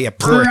 I'm going to buy you a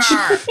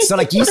Porsche. So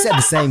like you said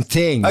the same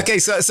thing. Okay.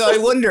 So I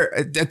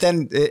wonder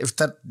then if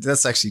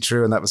that's actually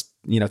true. And that was,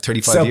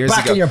 35 years ago.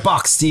 So back in your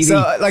box, Stevie.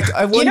 So like,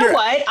 I wonder. You know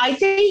what? I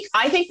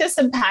think this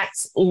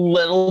impacts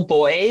little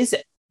boys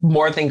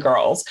more than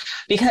girls,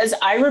 because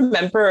I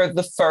remember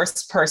the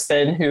first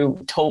person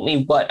who told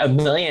me what a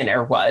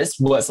millionaire was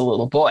a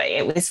little boy.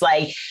 It was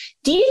like,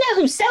 do you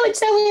know who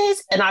so-and-so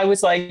is? And I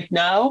was like,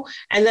 no.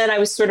 And then I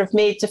was sort of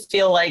made to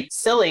feel like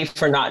silly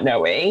for not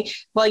knowing.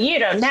 Well, you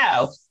don't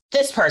know.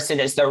 This person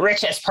is the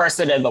richest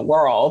person in the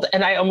world.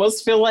 And I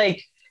almost feel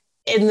like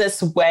in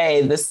this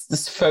way,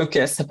 this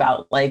focus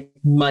about like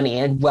money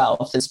and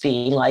wealth as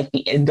being like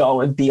the end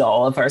all and be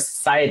all of our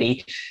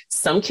society.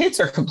 Some kids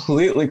are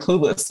completely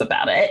clueless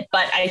about it.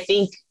 But I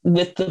think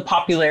with the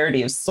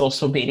popularity of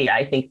social media,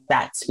 I think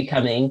that's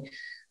becoming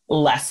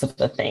less of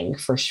a thing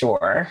for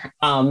sure.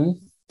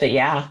 But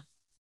yeah.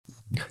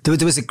 There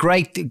was a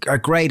great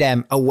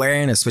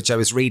awareness, which I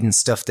was reading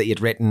stuff that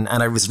you'd written,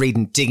 and I was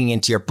digging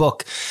into your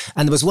book.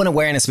 And there was one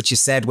awareness which you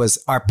said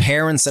was our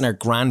parents and our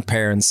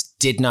grandparents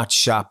did not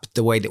shop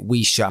the way that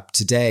we shop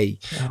today.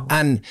 No.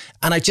 And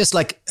I just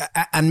like,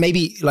 and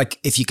maybe like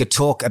if you could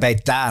talk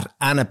about that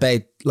and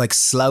about like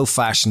slow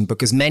fashion,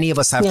 because many of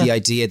us have the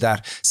idea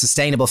that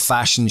sustainable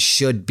fashion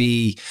should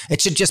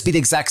just be the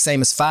exact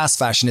same as fast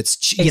fashion.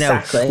 It's, you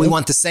know, we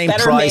want the same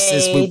better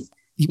prices. Made.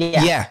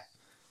 Yeah.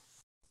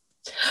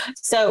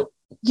 So,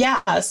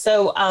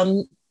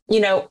 you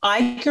know,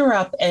 I grew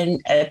up with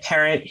a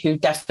parent who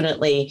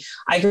definitely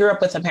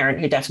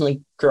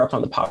grew up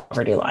on the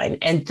poverty line.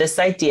 And this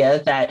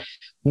idea that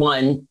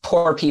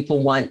poor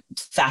people want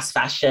fast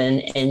fashion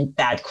and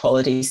bad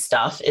quality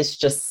stuff is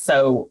just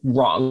so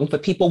wrong.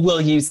 But people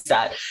will use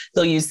that.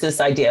 They'll use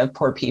this idea of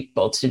poor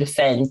people to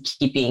defend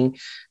keeping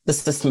the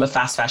system of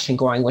fast fashion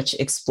going, which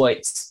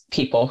exploits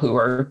people who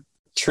are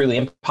truly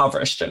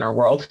impoverished in our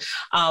world.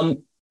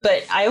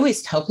 But I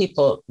always tell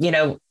people, you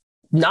know,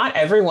 not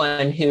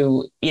everyone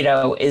who, you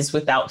know, is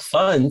without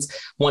funds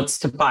wants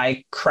to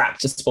buy crap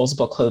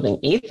disposable clothing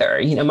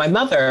either. You know, my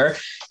mother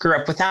grew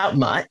up without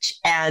much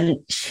and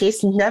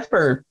she's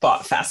never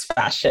bought fast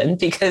fashion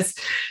because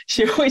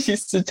she always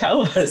used to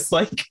tell us,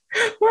 like,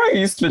 why are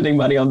you spending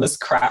money on this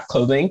crap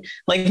clothing?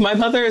 Like, my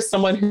mother is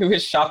someone who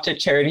has shopped at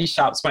charity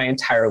shops my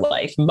entire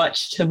life,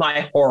 much to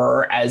my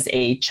horror as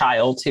a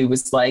child who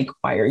was like,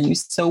 why are you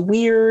so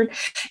weird?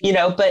 You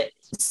know, but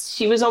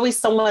she was always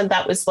someone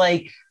that was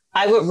like,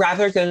 I would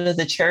rather go to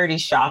the charity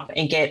shop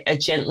and get a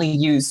gently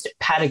used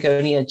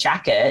Patagonia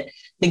jacket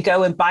than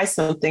go and buy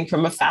something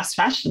from a fast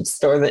fashion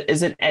store that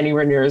isn't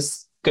anywhere near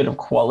as good of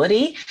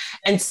quality.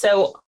 And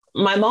so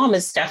my mom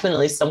is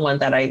definitely someone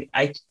that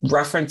I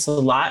reference a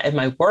lot in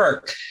my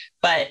work.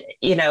 But,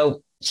 you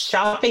know,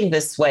 shopping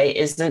this way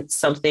isn't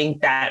something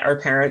that our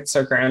parents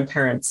or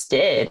grandparents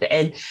did.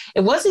 And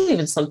it wasn't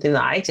even something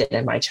that I did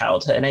in my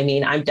childhood. I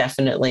mean, I'm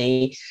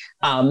definitely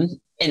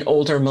an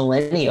older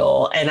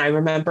millennial. And I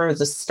remember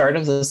the start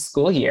of the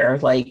school year,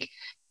 like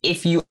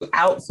if you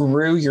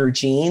outgrew your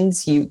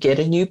jeans, you get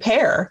a new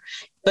pair.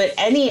 But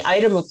any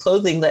item of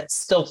clothing that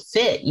still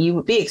fit, you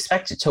would be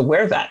expected to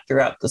wear that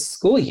throughout the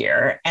school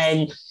year.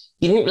 And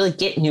you didn't really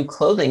get new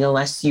clothing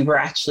unless you were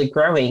actually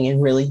growing and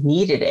really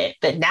needed it.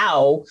 But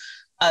now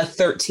a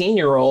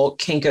 13-year-old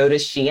can go to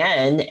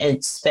Shein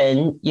and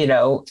spend, you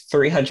know,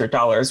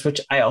 $300, which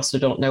I also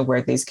don't know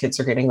where these kids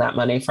are getting that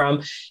money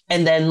from.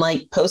 And then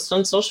like post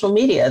on social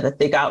media that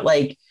they got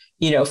like,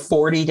 you know,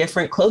 40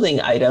 different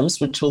clothing items,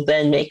 which will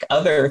then make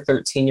other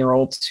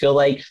 13-year-olds feel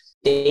like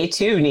they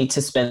too need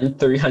to spend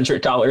 $300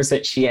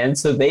 at Shein.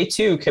 So they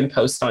too can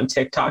post on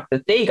TikTok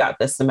that they got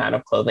this amount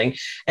of clothing.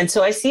 And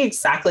so I see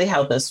exactly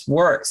how this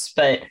works,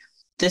 but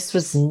this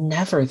was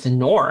never the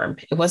norm.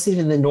 It wasn't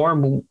even the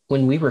norm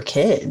when we were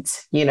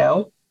kids, you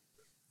know?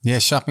 Yeah,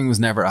 shopping was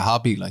never a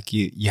hobby. Like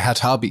you had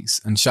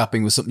hobbies and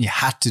shopping was something you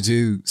had to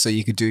do so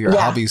you could do your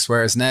hobbies.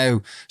 Whereas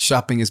now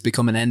shopping has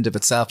become an end of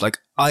itself. Like,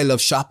 I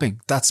love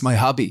shopping. That's my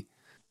hobby.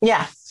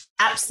 Yeah,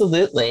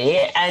 absolutely.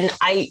 And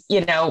I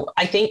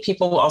think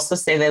people will also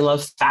say they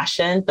love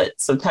fashion, but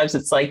sometimes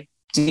it's like,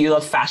 do you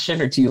love fashion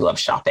or do you love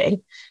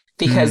shopping?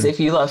 Because if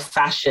you love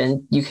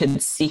fashion, you can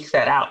seek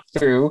that out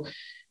through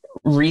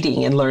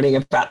reading and learning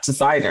about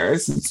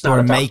designers. It's not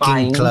about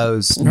making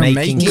clothes and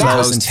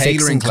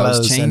tailoring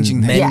clothes, changing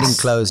and mending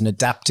clothes and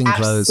adapting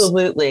clothes.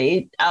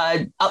 Absolutely.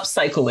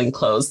 Upcycling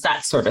clothes,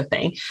 that sort of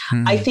thing.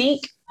 I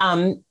think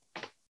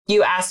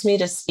you asked me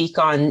to speak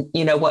on,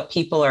 you know, what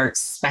people are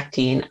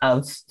expecting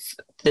of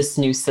this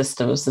new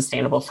system of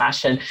sustainable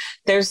fashion.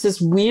 There's this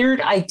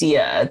weird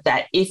idea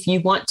that if you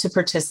want to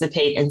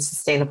participate in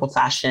sustainable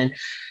fashion,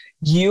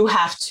 you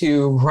have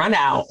to run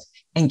out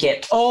and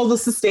get all the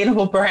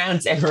sustainable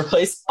brands and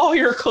replace all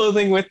your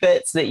clothing with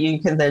it so that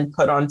you can then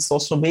put on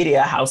social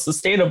media how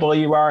sustainable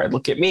you are. And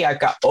look at me,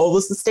 I've got all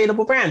the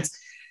sustainable brands.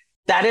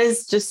 That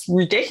is just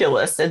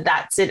ridiculous. And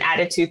that's an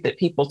attitude that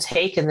people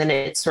take, and then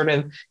it sort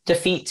of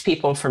defeats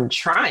people from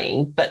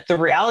trying. But the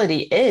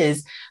reality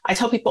is, I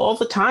tell people all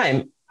the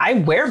time, I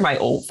wear my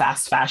old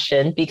fast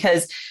fashion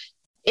because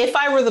if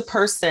I were the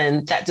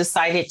person that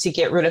decided to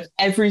get rid of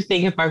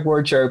everything in my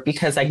wardrobe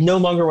because I no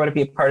longer want to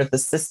be a part of the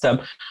system,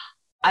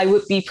 I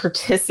would be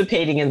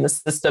participating in the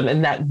system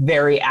in that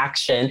very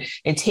action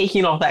and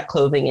taking all that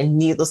clothing and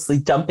needlessly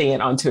dumping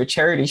it onto a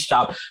charity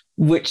shop,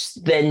 which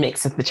then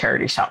makes it the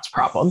charity shop's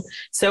problem.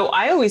 So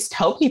I always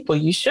tell people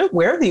you should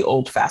wear the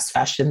old fast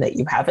fashion that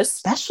you have,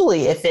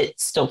 especially if it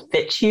still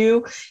fits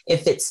you,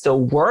 if it still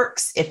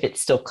works, if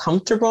it's still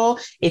comfortable,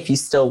 if you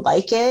still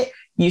like it,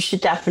 you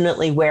should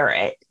definitely wear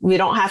it. We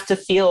don't have to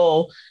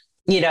feel,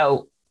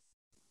 know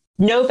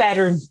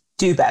better,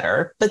 do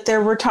better. But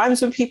there were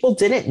times when people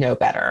didn't know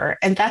better,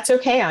 and that's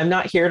okay. I'm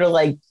not here to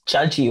like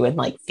judge you and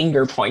like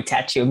finger point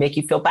at you and make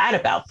you feel bad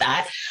about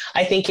that.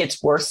 I think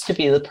it's worse to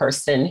be the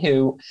person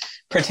who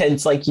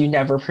pretends like you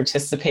never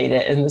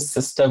participated in the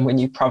system when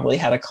you probably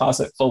had a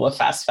closet full of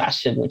fast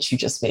fashion, which you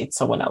just made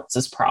someone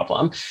else's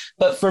problem.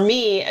 But for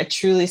me, a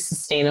truly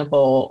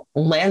sustainable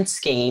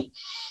landscape,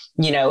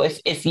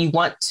 if you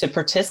want to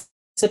participate,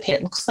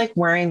 it looks like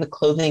wearing the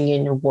clothing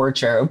in your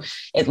wardrobe.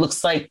 It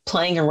looks like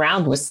playing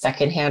around with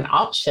secondhand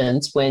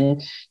options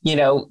when,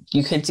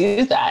 you could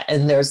do that.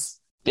 And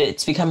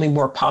it's becoming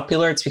more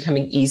popular. It's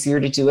becoming easier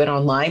to do it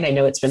online. I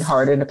know it's been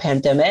hard in a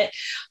pandemic.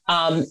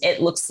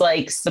 It looks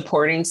like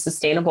supporting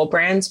sustainable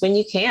brands when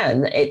you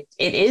can. It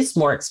is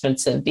more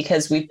expensive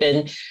because we've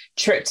been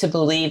tricked to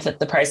believe that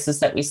the prices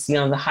that we see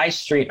on the high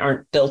street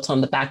aren't built on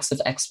the backs of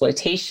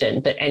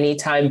exploitation. But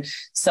anytime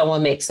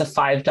someone makes a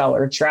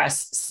 $5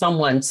 dress,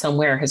 someone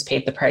somewhere has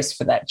paid the price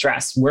for that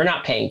dress. We're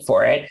not paying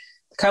for it.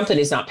 The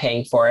company's not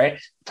paying for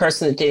it. The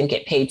person that didn't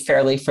get paid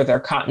fairly for their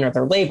cotton or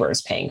their labor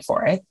is paying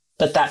for it.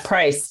 But that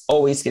price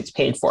always gets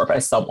paid for by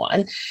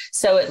someone.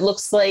 So it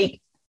looks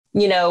like,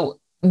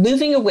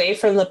 moving away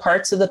from the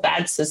parts of the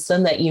bad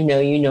system that you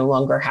no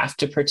longer have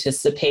to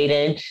participate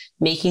in,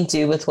 making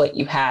do with what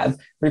you have,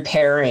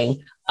 repairing,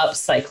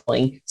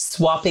 upcycling,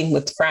 swapping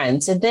with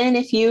friends. And then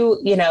if you,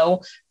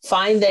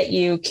 find that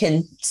you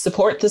can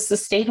support the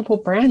sustainable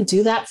brand,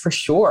 do that for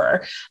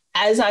sure.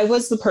 As I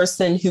was the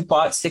person who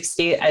bought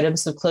 68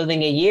 items of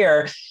clothing a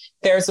year,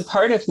 there's a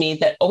part of me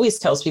that always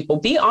tells people,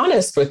 be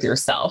honest with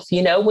yourself.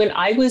 When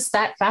I was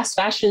that fast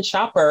fashion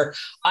shopper,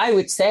 I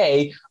would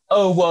say,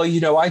 oh, well,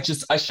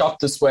 I shop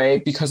this way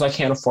because I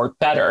can't afford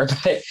better.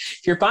 But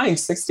if you're buying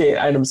 68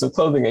 items of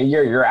clothing a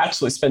year, you're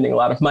actually spending a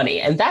lot of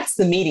money. And that's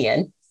the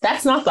median.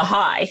 That's not the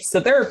high. So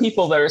there are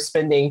people that are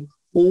spending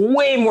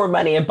way more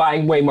money and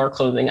buying way more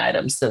clothing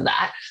items than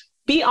that.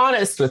 Be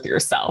honest with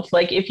yourself.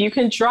 Like if you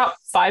can drop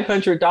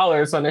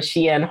 $500 on a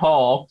Shein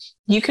haul,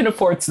 you can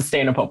afford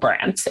sustainable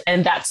brands.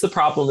 And that's the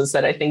problem, is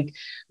that I think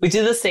we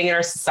do this thing in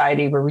our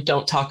society where we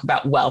don't talk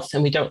about wealth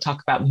and we don't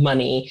talk about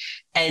money.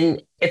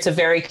 And it's a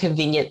very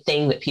convenient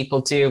thing that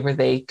people do where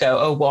they go,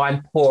 oh, well,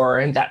 I'm poor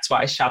and that's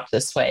why I shop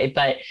this way.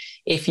 But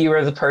if you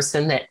are the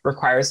person that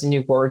requires a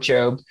new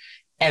wardrobe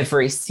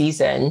every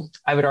season,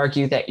 I would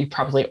argue that you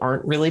probably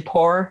aren't really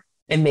poor.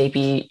 And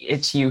maybe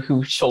it's you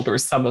who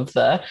shoulders some of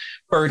the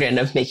burden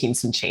of making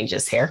some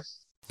changes here.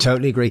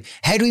 Totally agree.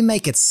 How do we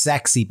make it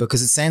sexy?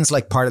 Because it sounds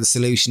like part of the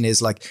solution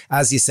is, like,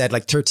 as you said,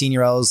 like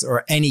 13-year-olds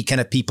or any kind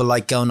of people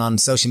like going on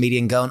social media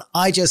and going,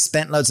 I just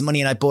spent loads of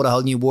money and I bought a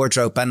whole new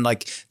wardrobe, and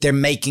like they're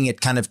making it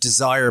kind of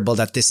desirable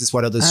that this is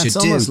what others should do.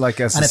 It's almost like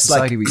as a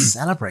society like, we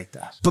celebrate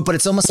that. But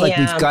it's almost like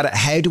we've got it.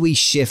 How do we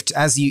shift,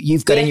 as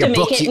you've got in your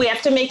book? We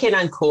have to make it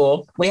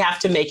uncool. We have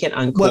to make it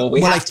uncool.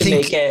 We have to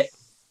make it.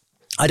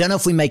 I don't know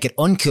if we make it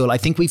uncool. I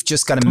think we've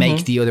just got to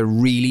make the other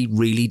really,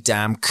 really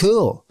damn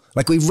cool.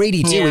 Like we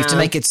really do. Yeah. We have to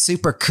make it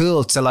super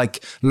cool to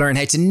like learn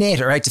how to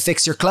knit or how to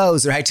fix your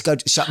clothes or how to go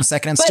shop in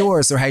secondhand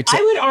stores or how to.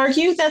 I would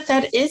argue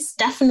that is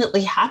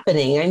definitely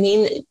happening. I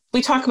mean,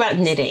 we talk about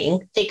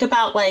knitting. Think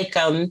about like,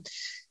 do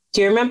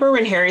you remember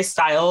when Harry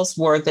Styles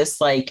wore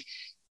this like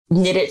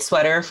knitted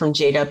sweater from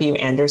J.W.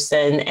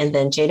 Anderson, and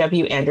then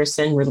J.W.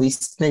 Anderson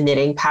released the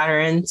knitting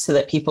pattern so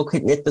that people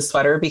could knit the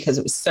sweater because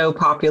it was so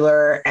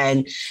popular,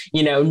 and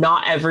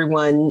not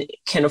everyone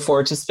can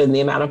afford to spend the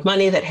amount of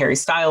money that Harry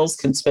Styles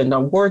can spend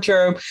on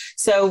wardrobe.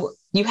 So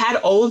you had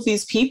all of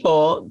these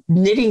people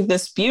knitting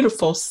this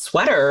beautiful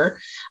sweater.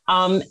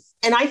 And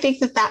I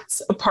think that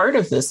that's a part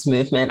of this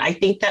movement. I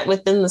think that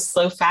within the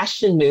slow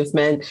fashion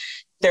movement,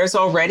 there's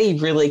already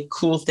really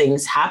cool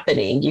things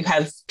happening. You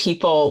have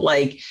people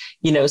like,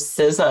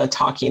 SZA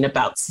talking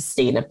about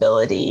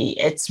sustainability.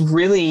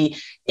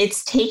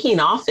 It's taking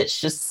off. It's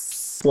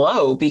just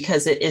slow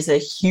because it is a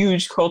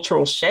huge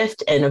cultural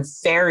shift and a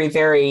very,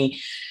 very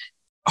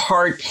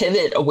hard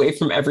pivot away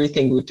from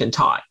everything we've been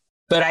taught.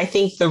 But I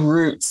think the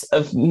roots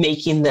of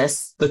making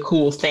this the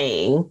cool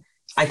thing,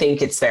 I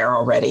think it's there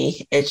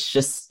already. It's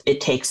just,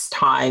 it takes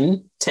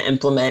time to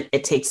implement.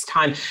 It takes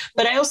time.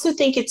 But I also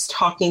think it's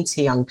talking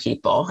to young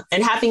people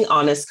and having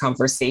honest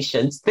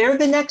conversations. They're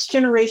the next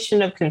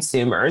generation of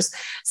consumers.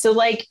 So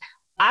like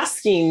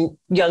asking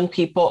young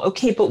people,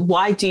 okay, but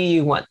why do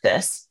you want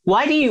this?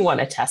 Why do you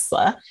want a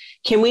Tesla?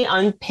 Can we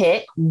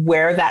unpick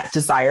where that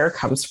desire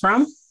comes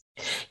from?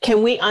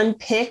 Can we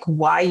unpick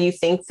why you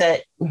think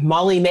that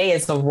Molly May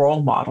is a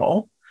role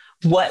model?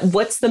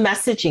 what's the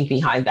messaging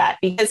behind that?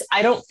 Because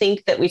I don't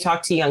think that we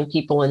talk to young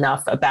people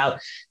enough about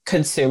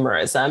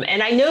consumerism.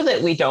 And I know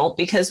that we don't,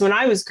 because when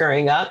I was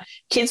growing up,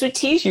 kids would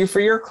tease you for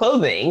your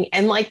clothing.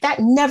 And like that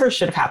never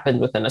should have happened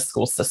within a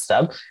school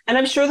system. And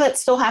I'm sure that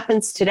still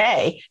happens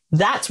today.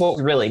 That's what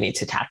we really need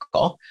to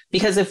tackle.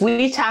 Because if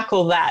we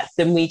tackle that,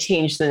 then we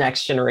change the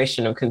next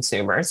generation of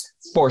consumers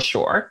for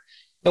sure.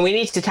 And we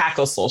need to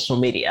tackle social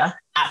media.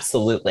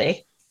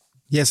 Absolutely.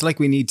 Yes, like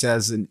we need to,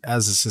 as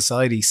a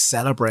society,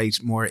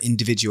 celebrate more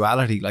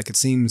individuality. Like it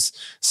seems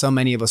so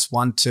many of us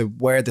want to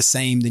wear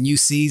the new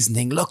season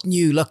thing, look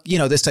new, look,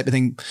 this type of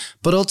thing.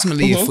 But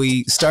ultimately, if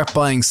we start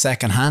buying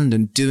secondhand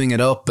and doing it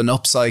up and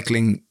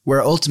upcycling,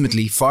 we're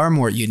ultimately far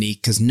more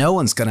unique because no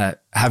one's going to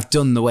have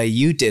done the way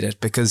you did it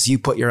because you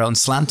put your own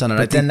slant on it.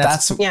 But I think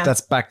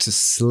that's back to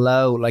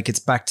slow. Like it's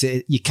back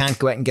to, you can't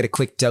go out and get a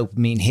quick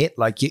dopamine hit.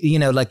 Like,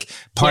 like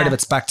part of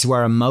it's back to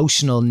our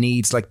emotional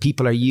needs. Like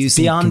people are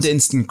using beyond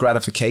instant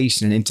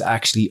gratification and into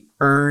actually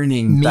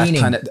earning meaning. That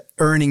kind of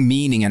earning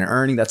meaning and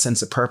earning that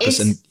sense of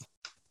purpose.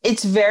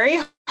 It's very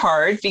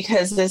hard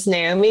because, as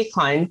Naomi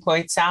Klein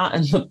points out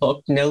in the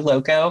book, No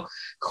Logo,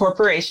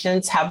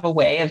 corporations have a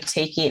way of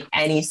taking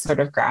any sort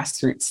of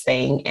grassroots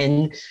thing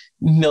and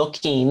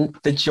milking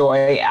the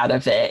joy out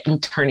of it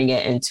and turning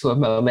it into a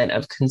moment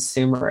of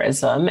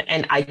consumerism.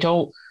 And I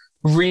don't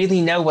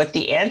really know what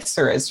the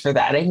answer is for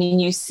that. I mean,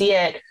 you see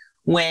it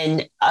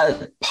when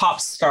a pop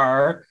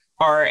star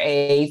or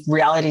a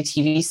reality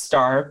TV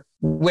star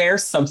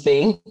wears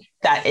something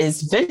that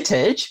is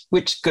vintage,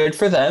 which good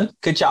for them.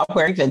 Good job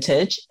wearing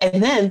vintage.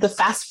 And then the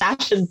fast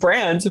fashion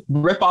brands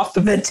rip off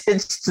the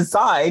vintage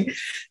design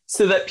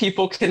so that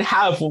people can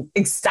have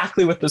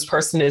exactly what this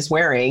person is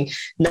wearing,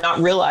 not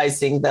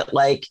realizing that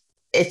like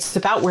it's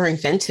about wearing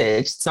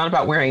vintage. It's not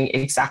about wearing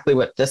exactly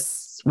what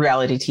this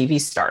reality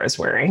TV star is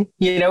wearing.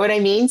 You know what I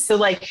mean? So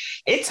like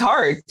it's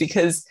hard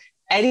because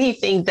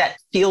anything that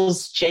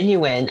feels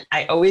genuine,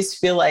 I always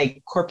feel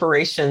like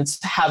corporations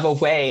have a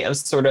way of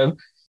sort of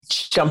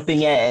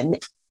jumping in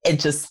and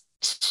just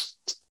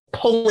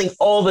pulling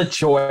all the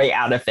joy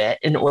out of it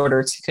in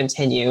order to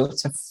continue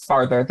to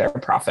farther their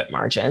profit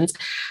margins.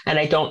 And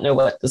I don't know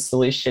what the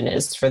solution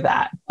is for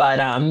that, but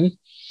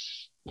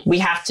we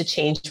have to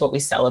change what we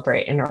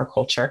celebrate in our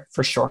culture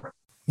for sure.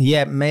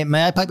 Yeah,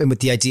 may I pipe in with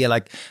the idea,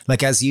 like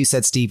as you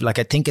said, Steve, like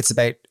I think it's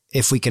about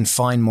if we can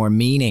find more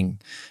meaning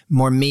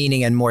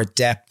and more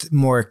depth,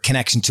 more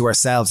connection to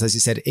ourselves, as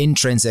you said,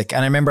 intrinsic.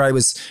 And I remember I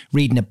was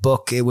reading a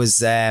book. It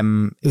was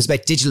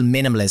about digital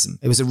minimalism.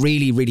 It was a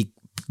really, really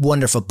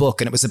wonderful book.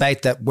 And it was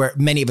about that where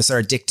many of us are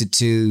addicted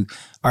to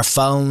our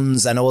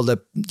phones and all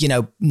the,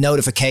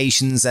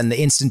 notifications and the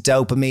instant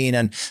dopamine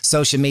and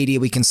social media.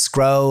 We can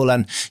scroll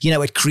and,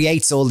 it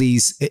creates all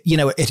these, it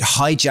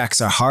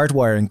hijacks our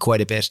hardwiring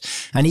quite a bit.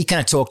 And he kind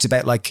of talked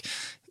about like,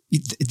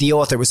 the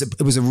author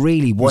it was a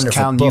really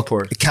wonderful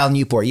book. Cal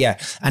Newport, yeah.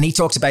 And he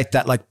talked about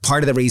that, like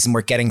part of the reason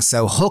we're getting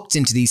so hooked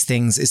into these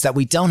things is that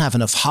we don't have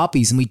enough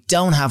hobbies and we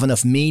don't have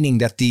enough meaning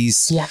that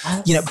these,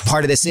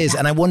 part of this is.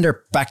 And I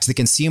wonder back to the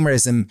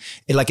consumerism,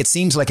 it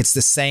seems like it's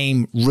the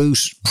same root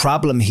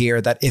problem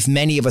here, that if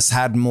many of us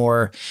had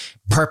more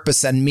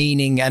purpose and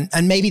meaning, and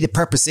maybe the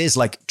purpose is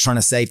like trying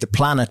to save the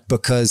planet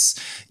because,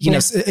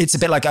 it's a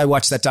bit like I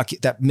watched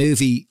that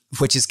movie,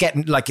 which is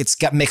it's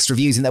got mixed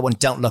reviews, and that one,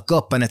 Don't Look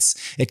Up, and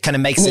it kind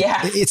of makes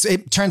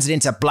it turns it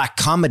into a black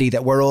comedy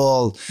that we're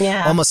all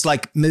almost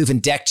like moving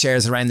deck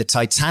chairs around the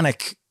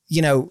Titanic,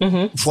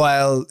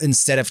 while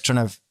instead of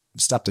trying to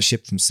stop the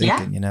ship from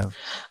sinking,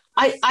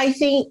 I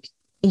think,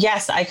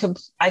 yes,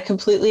 I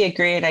completely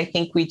agree. And I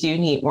think we do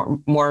need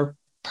more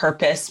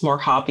purpose, more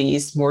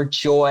hobbies, more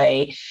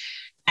joy.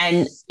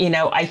 And,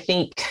 I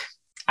think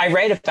I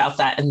write about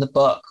that in the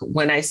book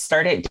when I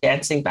started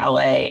dancing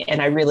ballet,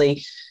 and I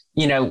really,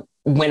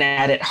 went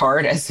at it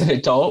hard as an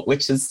adult,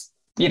 which is,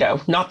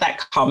 not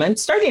that common,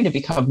 starting to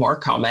become more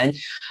common.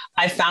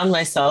 I found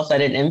myself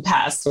at an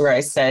impasse where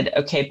I said,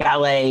 okay,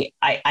 ballet,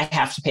 I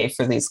have to pay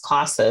for these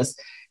classes.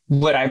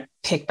 Would I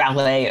pick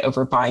ballet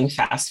over buying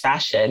fast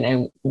fashion?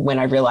 And when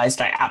I realized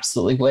I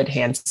absolutely would,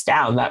 hands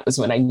down, that was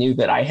when I knew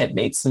that I had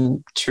made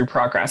some true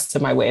progress to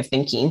my way of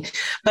thinking.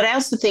 But I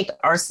also think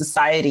our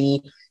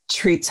society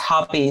treats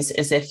hobbies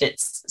as if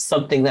it's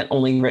something that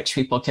only rich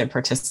people can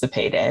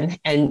participate in.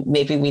 And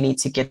maybe we need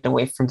to get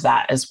away from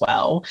that as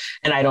well.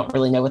 And I don't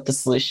really know what the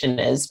solution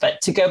is.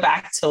 But to go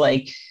back to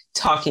like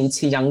talking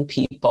to young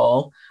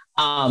people,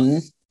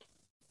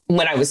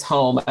 when I was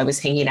home, I was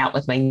hanging out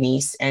with my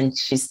niece, and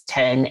she's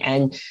 10,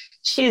 and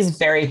she is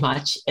very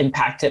much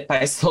impacted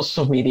by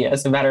social media.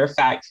 As a matter of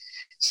fact,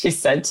 she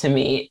said to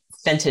me,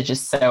 vintage is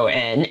so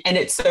in. And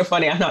it's so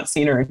funny. I've not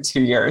seen her in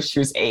 2 years. She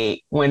was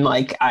 8 when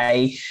when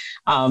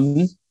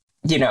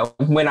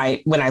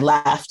I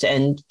left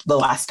and the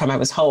last time I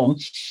was home.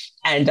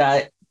 And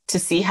to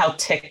see how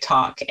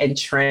TikTok and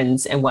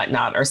trends and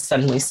whatnot are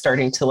suddenly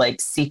starting to like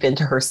seep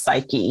into her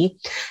psyche.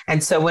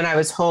 And so when I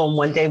was home,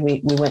 one day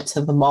we went to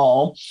the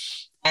mall,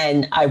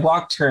 and I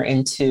walked her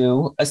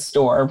into a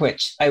store,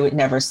 which I would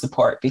never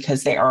support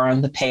because they are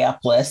on the pay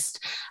up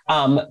list.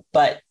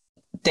 But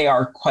they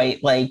are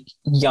quite like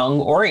young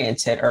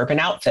oriented. Urban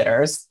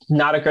Outfitters,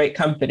 not a great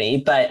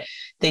company, but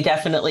they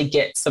definitely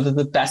get some of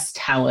the best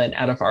talent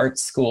out of art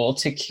school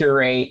to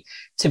curate,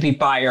 to be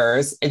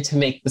buyers, and to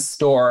make the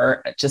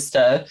store just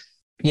a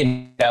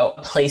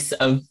place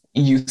of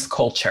youth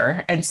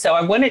culture. And so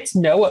I wanted to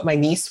know what my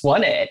niece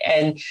wanted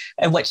and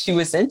what she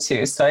was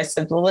into. So I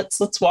said, well,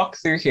 let's walk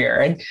through here.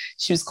 And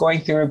she was going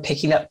through and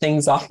picking up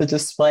things off the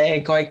display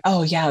and going,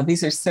 oh yeah,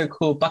 these are so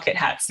cool. Bucket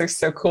hats, they're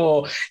so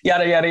cool.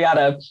 Yada, yada,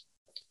 yada.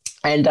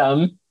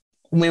 And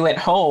we went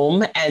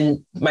home,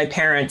 and my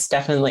parents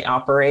definitely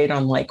operate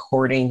on like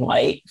hoarding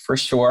light for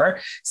sure.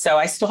 So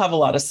I still have a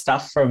lot of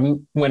stuff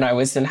from when I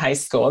was in high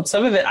school. And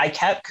some of it I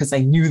kept because I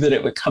knew that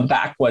it would come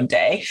back one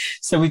day.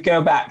 So we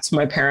go back to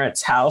my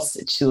parents' house.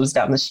 She lives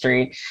down the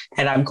street,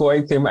 and I'm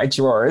going through my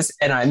drawers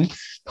and I'm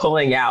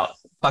pulling out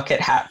bucket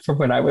hat from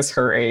when I was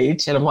her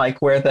age. And I'm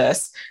like, wear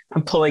this.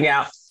 I'm pulling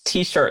out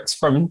T-shirts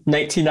from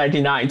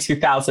 1999,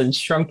 2000,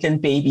 shrunken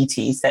baby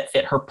tees that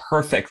fit her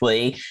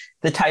perfectly.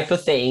 The type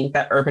of thing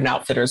that Urban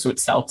Outfitters would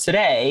sell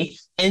today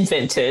in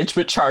vintage,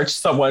 would charge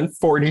someone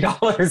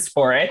 $40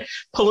 for it.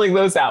 Pulling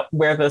those out,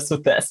 wear this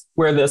with this,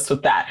 wear this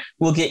with that.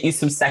 We'll get you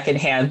some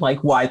secondhand,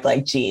 like wide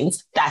leg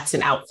jeans. That's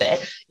an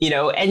outfit,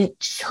 and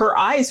her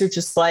eyes are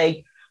just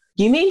like,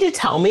 you mean to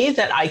tell me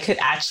that I could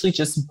actually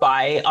just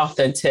buy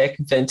authentic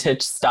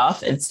vintage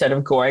stuff instead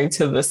of going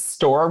to the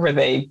store where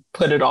they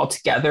put it all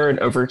together and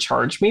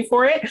overcharge me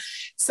for it?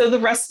 So the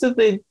rest of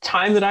the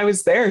time that I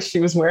was there, she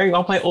was wearing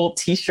all my old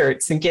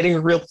T-shirts and getting a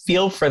real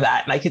feel for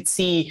that. And I could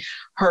see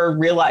her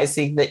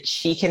realizing that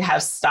she can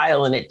have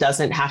style and it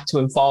doesn't have to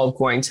involve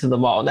going to the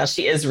mall. Now,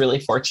 she is really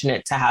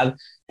fortunate to have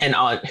an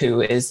aunt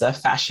who is a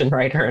fashion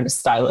writer and a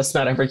stylist.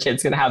 Not every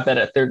kid's going to have that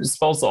at their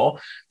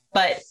disposal.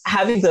 But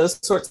having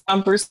those sorts of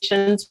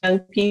conversations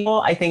with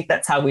people, I think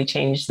that's how we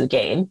change the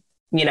game,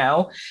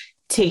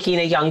 taking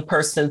a young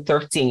person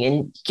thrifting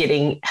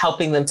and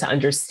helping them to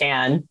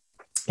understand,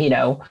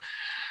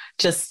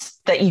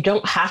 just that you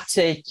don't have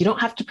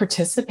to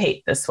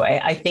participate this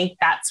way. I think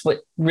that's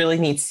what really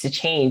needs to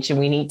change. And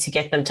we need to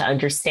get them to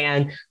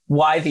understand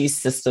why these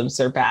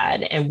systems are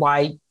bad and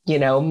why,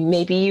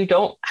 maybe you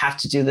don't have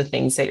to do the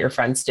things that your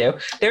friends do.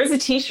 There's a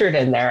T-shirt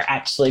in there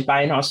actually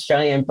by an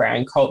Australian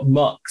brand called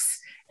Mooks.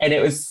 And it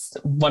was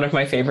one of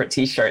my favorite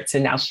T-shirts.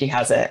 And now she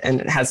has it,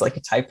 and it has like a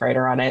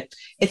typewriter on it.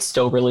 It's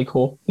still really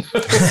cool.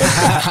 and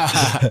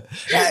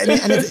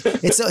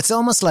it's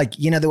almost like,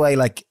 the way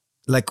like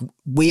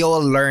we all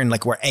learn,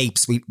 like we're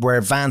apes, we're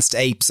advanced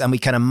apes, and we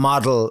kind of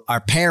model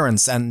our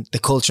parents and the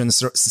culture and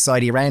the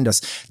society around us,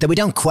 that we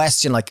don't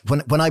question. Like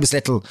when I was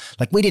little,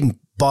 like we didn't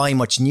buy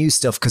much new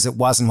stuff because it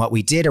wasn't what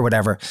we did or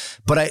whatever.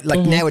 But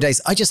nowadays,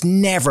 I just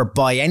never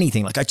buy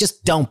anything. Like I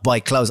just don't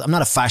buy clothes. I'm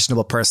not a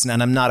fashionable person,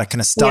 and I'm not a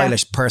kind of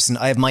stylish person.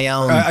 I have my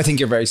own. I think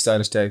you're very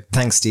stylish, Dave.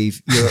 Thanks,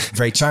 Steve. You're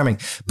very charming.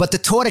 But the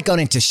thought of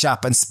going into a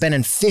shop and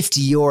spending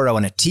 €50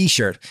 on a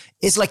T-shirt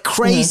is like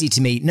crazy to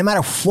me, no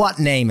matter what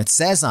name it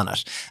says on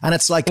it. And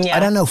it's like, I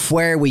don't know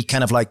where we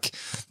kind of like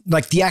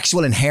the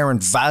actual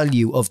inherent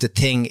value of the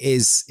thing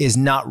is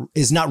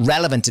not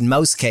relevant in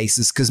most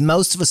cases, because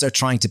most of us are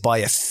trying to buy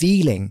a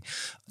feeling,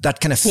 that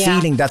kind of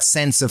feeling, that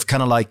sense of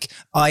kind of like,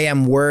 I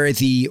am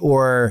worthy,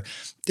 or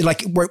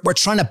like we're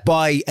trying to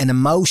buy an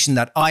emotion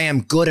that I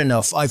am good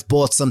enough. I've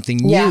bought something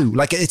new.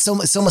 Like it's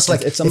almost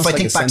like if I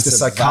think back to the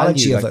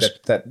psychology of it,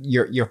 that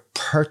you're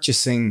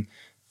purchasing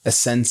a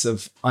sense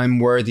of, I'm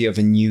worthy of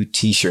a new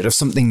T-shirt, of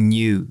something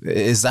new.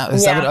 Is that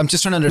what, I'm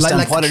just trying to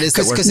understand what it is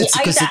that we're...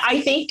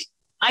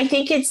 I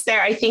think it's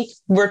there. I think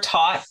we're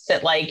taught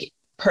that like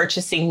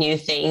purchasing new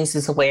things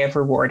is a way of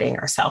rewarding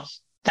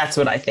ourselves. That's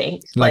what I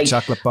think. Like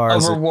chocolate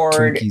bars or reward,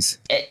 or Twinkies.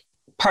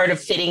 Part of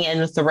fitting in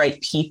with the right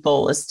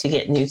people is to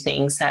get new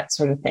things, that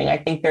sort of thing. I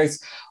think there's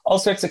all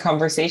sorts of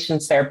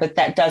conversations there, but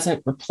that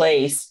doesn't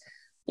replace,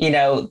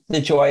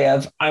 the joy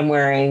of, I'm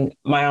wearing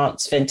my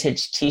aunt's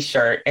vintage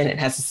T-shirt and it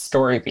has a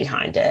story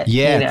behind it.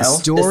 Yeah, the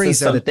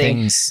stories are the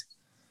things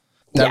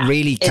that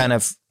really kind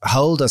of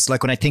hold us.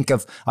 Like when I think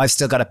of, I've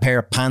still got a pair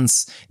of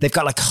pants, they've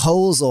got like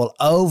holes all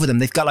over them.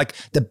 They've got like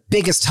the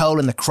biggest hole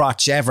in the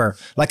crotch ever.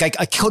 Like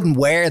I couldn't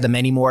wear them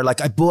anymore.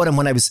 Like I bought them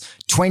when I was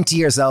 20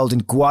 years old in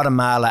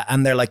Guatemala,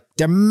 and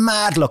they're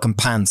mad looking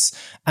pants,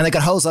 and they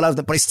got holes all over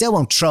them, but I still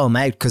won't throw them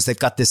out because they've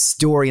got this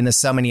story and there's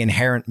so many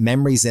inherent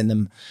memories in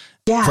them.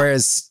 Yeah.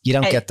 Whereas you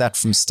don't get that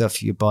from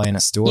stuff you buy in a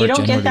store. You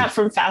don't get that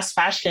from fast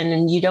fashion,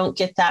 and you don't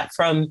get that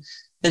from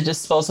the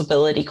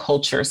disposability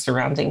culture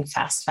surrounding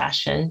fast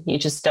fashion. You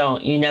just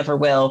don't. You never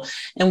will.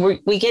 And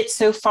we get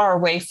so far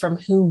away from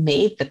who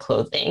made the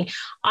clothing.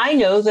 I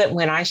know that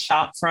when I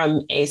shop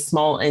from a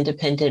small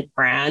independent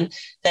brand,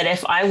 that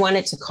if I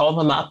wanted to call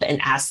them up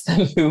and ask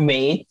them who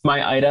made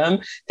my item,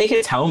 they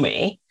could tell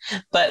me.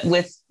 But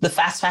with the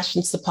fast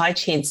fashion supply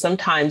chain,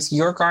 sometimes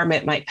your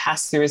garment might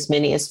pass through as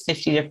many as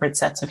 50 different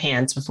sets of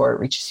hands before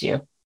it reaches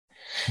you.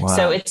 Wow.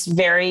 So it's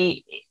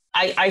very...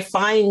 I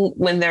find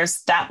when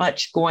there's that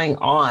much going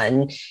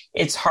on,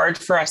 it's hard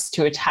for us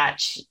to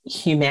attach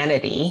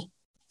humanity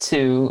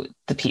to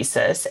the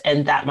pieces.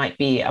 And that might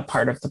be a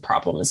part of the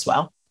problem as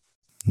well.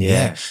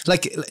 Yeah.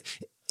 Like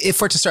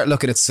if we're to start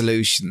looking at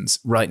solutions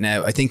right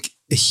now, I think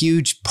a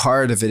huge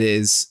part of it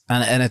is,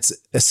 and it's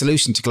a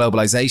solution to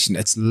globalization,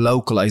 it's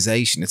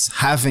localization. It's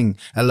having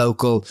a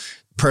local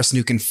person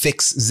who can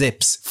fix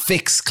zips,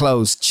 fix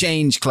clothes,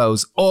 change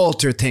clothes,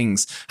 alter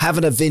things,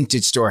 having a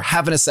vintage store,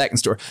 having a second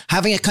store,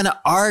 having a kind of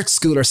art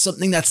school or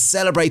something that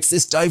celebrates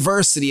this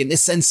diversity and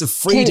this sense of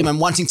freedom and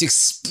wanting to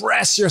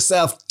express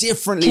yourself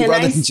differently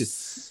rather than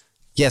just...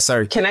 Yeah,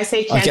 sorry. Can I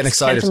say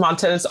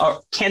Cantamonto's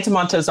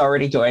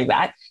already doing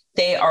that?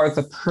 They are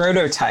the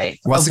prototype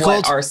of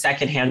what our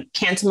secondhand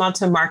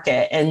Cantamonto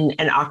Market in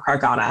Accra,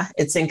 Ghana.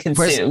 It's in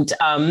Consumed.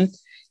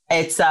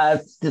 It's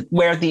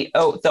where the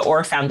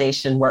Ore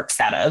Foundation works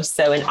out of.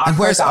 So in Accra, and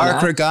where's Ghana,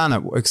 Accra,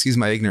 Ghana? Excuse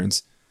my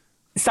ignorance.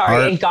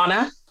 Sorry, in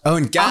Ghana. Oh,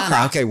 in Ghana.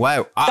 Accra. Okay,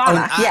 wow.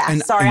 Ghana,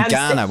 in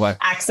Ghana. Wow.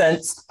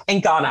 Accents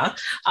in Ghana.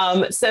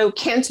 So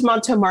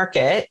Cantamonto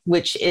Market,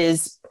 which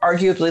is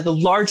arguably the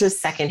largest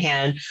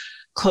secondhand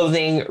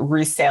clothing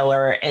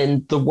reseller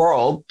in the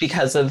world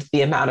because of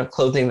the amount of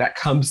clothing that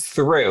comes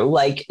through.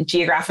 Like,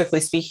 geographically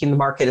speaking, the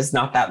market is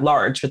not that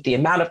large, but the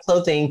amount of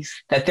clothing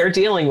that they're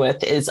dealing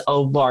with is a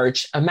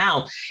large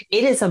amount.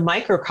 It is a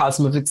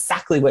microcosm of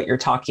exactly what you're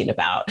talking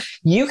about.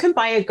 You can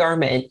buy a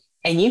garment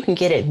and you can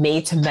get it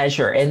made to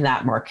measure in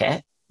that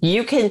market.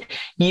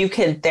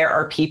 There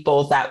are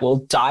people that will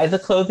dye the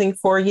clothing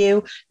for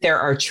you. There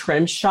are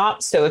trim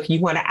shops. So if you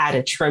want to add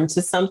a trim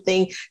to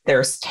something,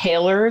 there's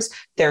tailors,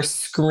 there's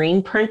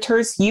screen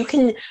printers. You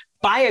can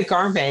buy a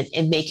garment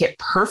and make it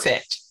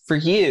perfect for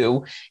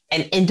you,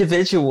 an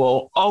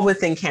individual, all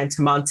within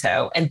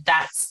Cantamonto. And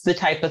that's the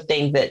type of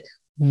thing that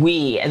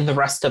we and the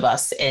rest of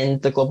us in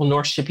the global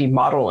north should be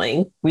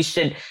modeling. We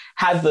should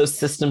have those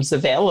systems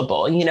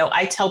available. And,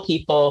 I tell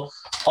people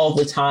all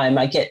the time,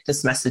 I get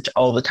this message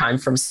all the time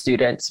from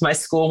students. My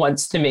school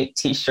wants to make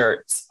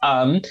t-shirts.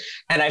 And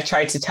I've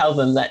tried to tell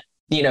them that,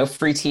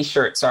 free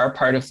t-shirts are a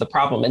part of the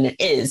problem. And it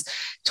is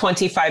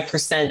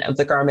 25% of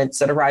the garments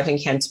that arrive in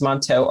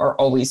Cantamonto are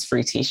always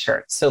free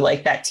t-shirts. So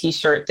like that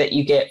t-shirt that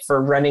you get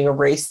for running a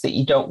race that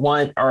you don't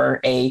want,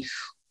 or a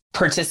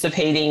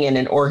participating in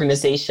an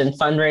organization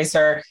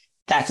fundraiser,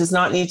 that does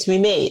not need to be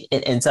made.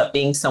 It ends up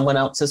being someone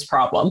else's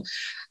problem.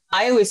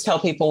 I always tell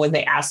people when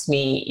they ask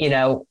me,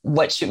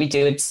 what should we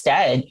do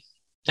instead?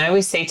 I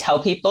always say,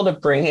 tell people to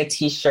bring a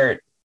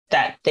t-shirt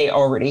that they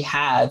already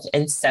have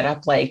and set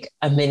up like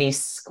a mini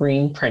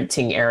screen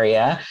printing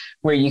area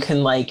where you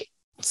can like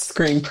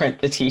screen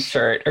print the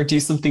t-shirt or do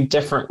something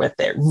different with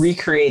it,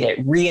 recreate it,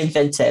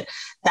 reinvent it.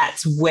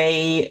 That's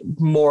way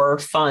more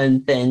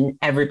fun than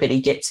everybody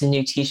gets a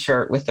new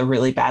t-shirt with a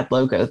really bad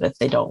logo that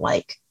they don't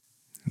like.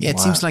 Yeah, it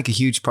seems like a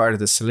huge part of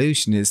the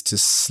solution is to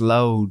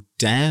slow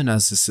down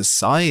as a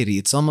society.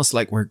 It's almost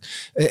like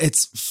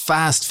it's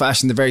fast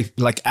fashion. The very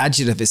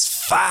adjective is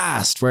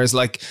fast, whereas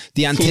like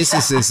the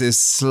antithesis is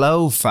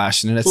slow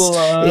fashion. And it's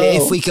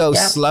if we go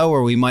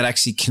slower, we might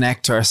actually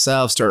connect to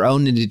ourselves, to our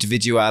own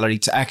individuality,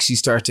 to actually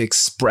start to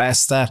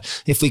express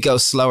that. If we go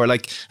slower,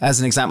 like as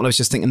an example, I was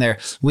just thinking there,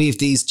 we have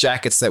these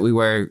jackets that we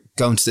wear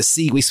going to the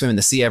sea. We swim in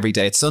the sea every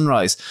day at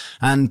sunrise.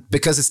 And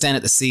because it's down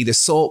at the sea, the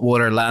salt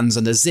water lands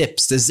on the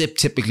zips. The zip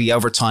typically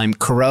over time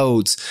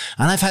corrodes.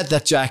 And I've had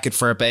that jacket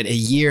for about a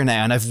year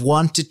now, and I've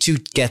wanted to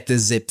get the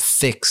zip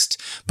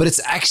fixed, but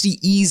it's actually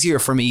easier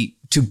for me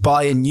to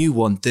buy a new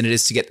one than it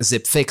is to get the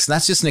zip fixed. And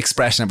that's just an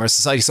expression of our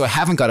society. So I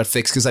haven't got it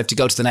fixed because I have to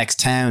go to the next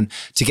town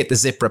to get the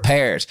zip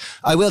repaired.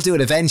 I will do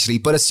it eventually,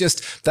 but it's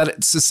just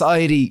that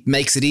society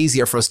makes it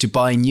easier for us to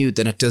buy new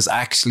than it does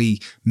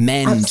actually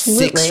mend,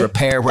 fix,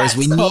 repair, whereas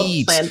we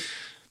need...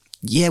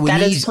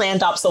 That is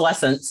planned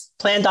obsolescence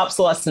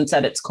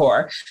at its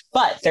core.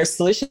 But there's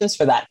solutions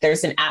for that.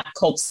 There's an app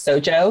called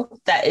Sojo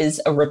that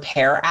is a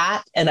repair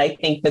app. And I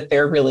think that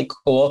they're really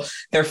cool.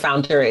 Their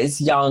founder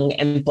is young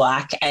and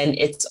Black, and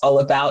it's all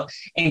about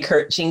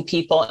encouraging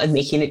people and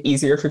making it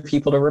easier for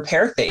people to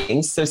repair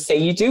things. So say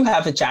you do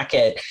have a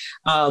jacket,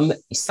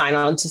 sign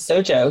on to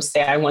Sojo,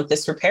 say, I want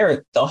this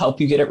repaired. They'll help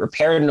you get it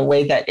repaired in a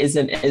way that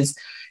isn't as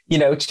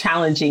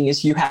challenging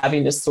as you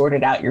having to sort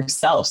it out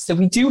yourself. So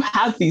we do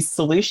have these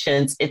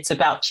solutions. It's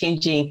about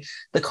changing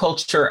the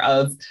culture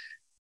of,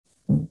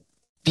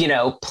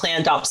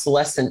 planned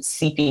obsolescence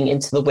seeping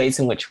into the ways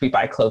in which we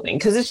buy clothing.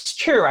 Because it's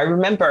true. I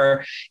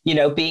remember,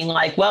 being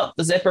like, well,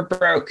 the zipper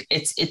broke.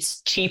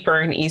 It's cheaper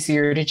and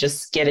easier to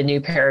just get a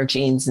new pair of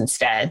jeans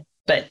instead.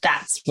 But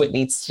that's what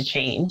needs to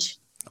change.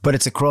 But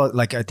it's across,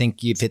 I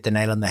think you've hit the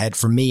nail on the head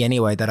for me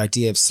anyway, that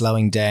idea of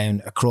slowing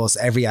down across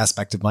every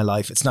aspect of my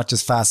life. It's not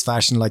just fast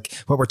fashion. Like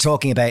what we're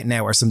talking about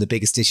now are some of the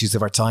biggest issues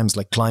of our times,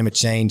 like climate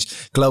change,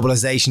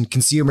 globalization,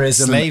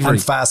 consumerism, slavery,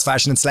 and fast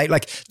fashion and slavery.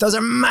 Those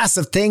are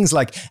massive things.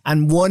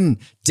 And one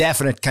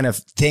definite kind of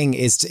thing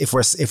is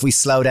if we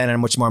slow down and are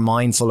much more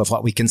mindful of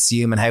what we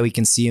consume and how we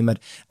consume it,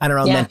 and our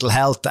own mental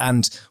health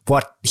and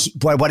what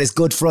is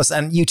good for us.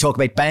 And you talk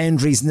about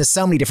boundaries, and there's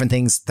so many different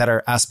things that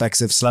are aspects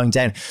of slowing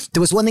down.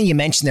 There was one thing you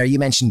mentioned there. You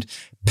mentioned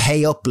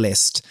pay up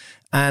list.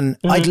 And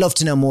I'd love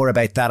to know more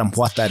about that and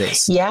what that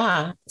is.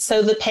 Yeah.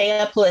 So the pay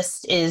up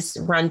list is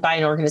run by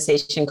an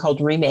organization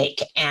called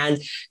Remake. And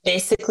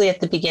basically at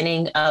the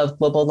beginning of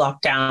global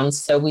lockdowns,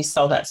 so we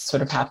saw that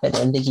sort of happen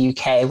in the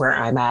UK where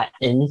I'm at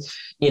in,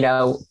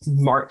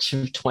 March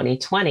of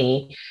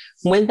 2020.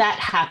 When that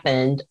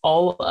happened,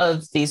 all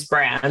of these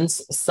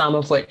brands, some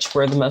of which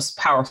were the most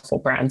powerful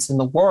brands in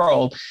the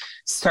world,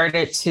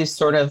 started to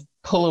sort of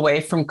pull away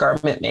from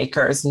garment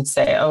makers and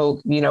say,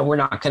 we're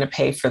not going to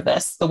pay for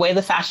this. The way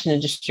the fashion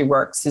industry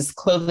works is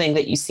clothing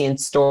that you see in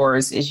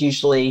stores is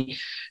usually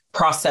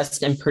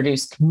processed and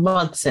produced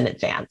months in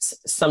advance,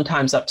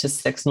 sometimes up to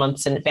 6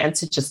 months in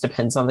advance. It just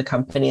depends on the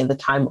company and the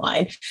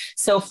timeline.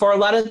 So for a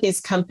lot of these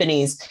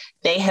companies,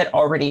 they had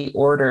already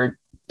ordered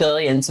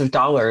billions of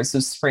dollars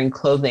of spring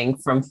clothing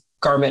from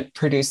garment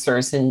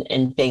producers in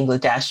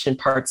Bangladesh and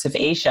parts of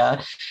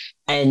Asia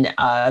and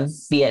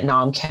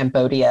Vietnam,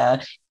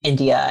 Cambodia,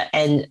 India.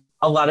 And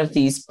a lot of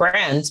these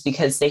brands,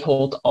 because they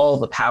hold all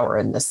the power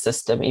in this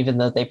system, even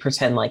though they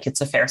pretend like it's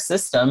a fair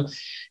system,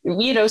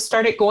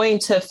 started going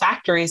to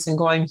factories and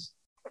going,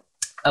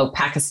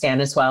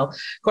 Pakistan as well,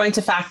 going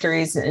to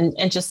factories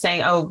and just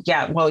saying,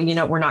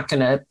 we're not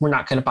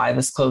gonna buy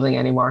this clothing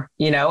anymore,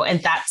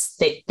 and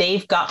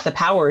they've got the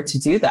power to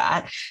do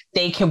that.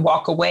 They can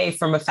walk away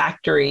from a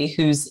factory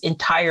whose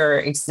entire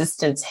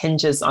existence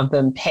hinges on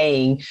them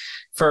paying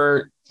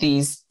for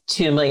these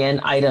 2 million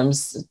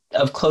items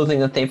of clothing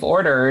that they've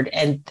ordered.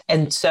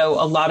 And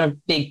so a lot of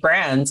big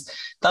brands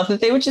thought that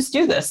they would just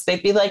do this.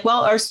 They'd be like,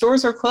 well, our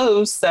stores are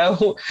closed.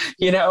 So,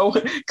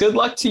 good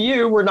luck to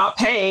you. We're not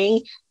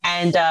paying.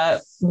 And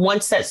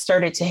once that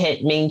started to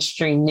hit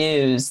mainstream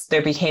news,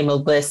 there became a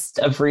list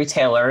of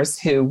retailers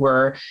who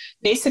were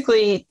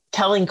basically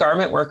telling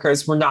garment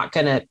workers, we're not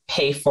going to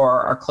pay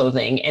for our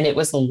clothing. And it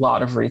was a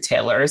lot of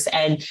retailers.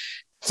 And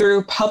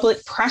through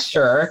public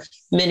pressure,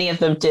 many of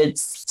them did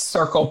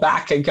circle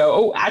back and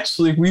go,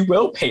 actually, we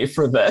will pay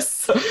for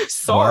this.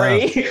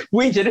 Sorry, wow.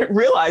 We didn't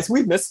realize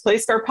we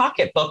misplaced our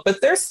pocketbook.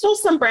 But there's still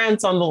some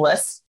brands on the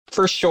list,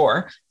 for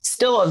sure.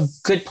 Still a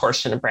good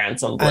portion of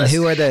brands on the list.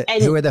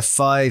 And who are the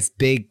 5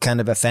 big kind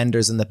of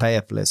offenders in the pay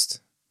up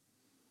list?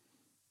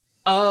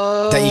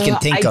 That you can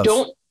think of?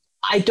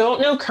 I don't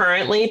know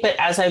currently, but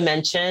as I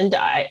mentioned,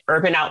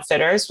 Urban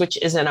Outfitters,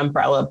 which is an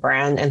umbrella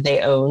brand, and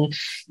they own,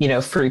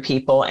 Free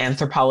People,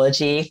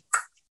 Anthropology.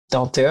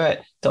 Don't do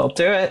it.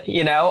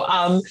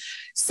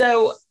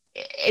 So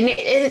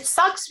it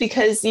sucks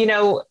because,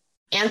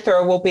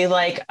 Anthro will be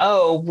like,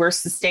 we're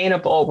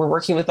sustainable. We're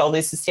working with all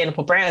these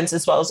sustainable brands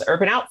as well as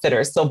Urban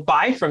Outfitters. They'll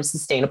buy from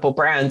sustainable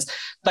brands,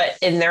 but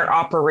in their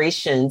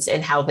operations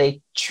and how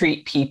they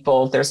treat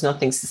people, there's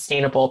nothing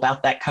sustainable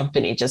about that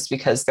company just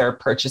because they're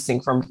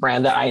purchasing from a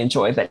brand that I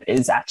enjoy that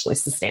is actually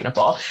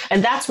sustainable.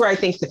 And that's where I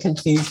think the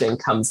confusion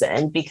comes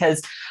in,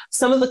 because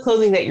some of the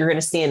clothing that you're going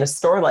to see in a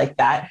store like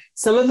that,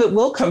 some of it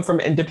will come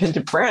from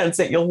independent brands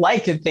that you'll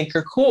like and think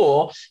are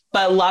cool.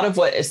 But a lot of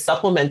what is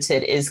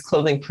supplemented is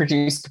clothing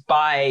produced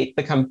by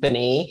the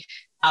company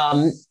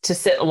to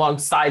sit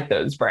alongside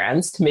those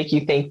brands to make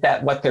you think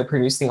that what they're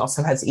producing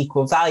also has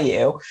equal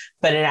value.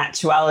 But in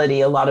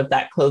actuality, a lot of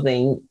that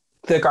clothing,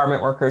 the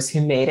garment workers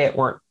who made it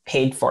weren't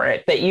paid for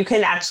it. But you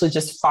can actually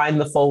just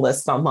find the full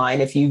list online.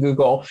 If you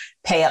Google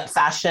pay up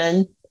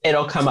fashion,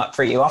 it'll come up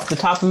for you. Off the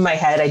top of my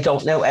head, I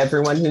don't know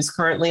everyone who's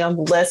currently on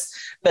the list,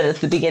 but at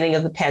the beginning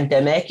of the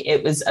pandemic,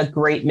 it was a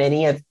great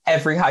many of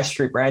every high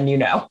street brand,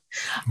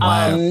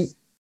 Wow.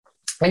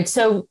 And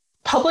so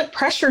public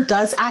pressure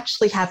does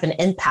actually have an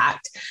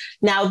impact.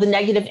 Now, the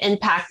negative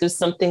impact of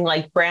something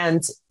like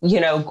brands,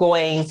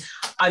 going,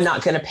 I'm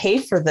not going to pay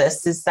for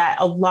this, is that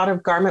a lot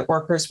of garment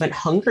workers went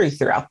hungry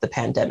throughout the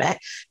pandemic.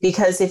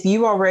 Because if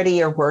you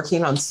already are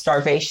working on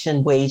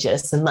starvation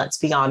wages, and let's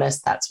be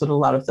honest, that's what a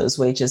lot of those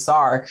wages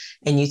are,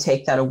 and you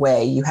take that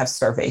away, you have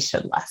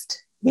starvation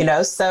left,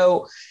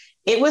 So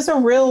it was a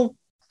real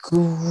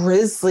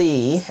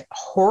grisly,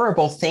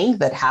 horrible thing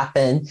that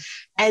happened.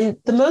 And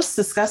the most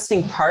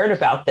disgusting part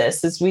about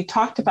this is we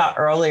talked about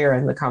earlier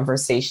in the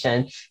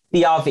conversation,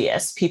 the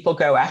obvious. People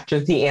go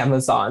after the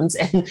Amazons,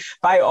 and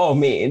by all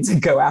means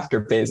go after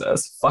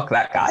Bezos. Fuck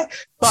that guy.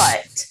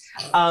 But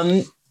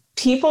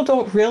people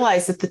don't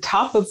realize at the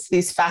top of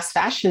these fast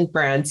fashion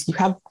brands, you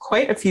have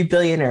quite a few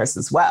billionaires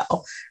as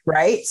well,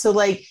 right? So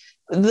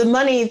the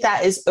money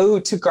that is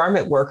owed to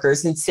garment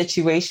workers in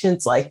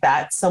situations like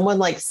that, someone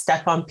like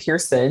Stefan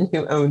Pearson,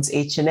 who owns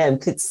H&M,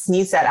 could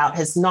sneeze that out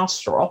his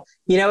nostril.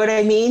 You know what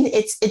I mean?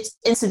 It's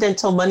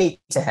incidental money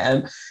to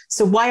him.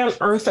 So why on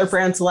earth are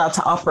brands allowed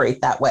to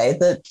operate that way?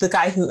 The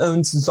guy who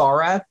owns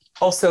Zara,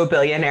 also a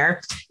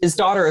billionaire. His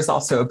daughter is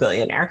also a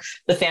billionaire.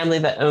 The family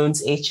that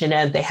owns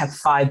H&M, they have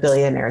 5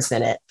 billionaires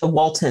in it. The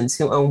Waltons,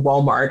 who own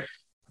Walmart,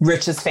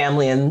 richest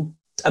family in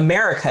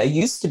America,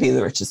 used to be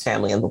the richest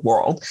family in the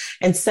world.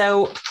 And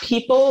so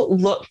people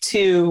look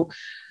to,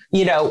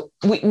 we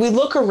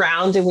look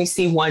around and we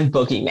see one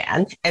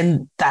boogeyman,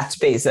 and that's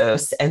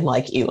Bezos and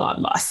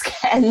Elon Musk.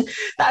 And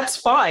that's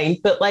fine.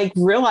 But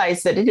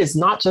realize that it is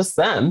not just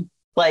them.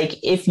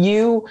 If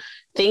you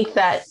think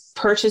that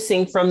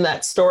purchasing from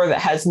that store that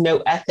has no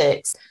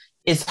ethics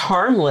is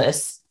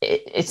harmless,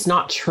 it's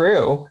not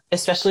true,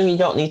 especially when you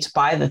don't need to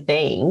buy the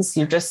things.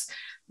 You're just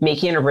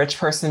making a rich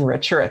person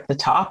richer at the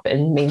top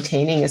and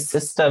maintaining a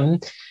system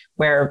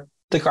where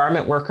the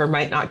garment worker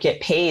might not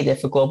get paid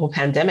if a global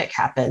pandemic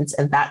happens.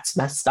 And that's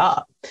messed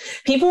up.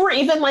 People were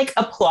even like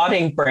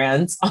applauding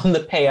brands on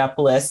the pay up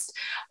list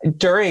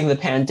during the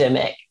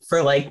pandemic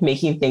for like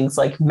making things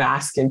like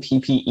masks and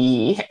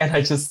PPE. And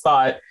I just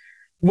thought,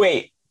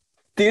 wait,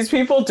 these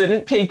people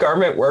didn't pay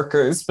garment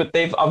workers, but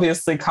they've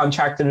obviously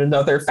contracted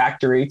another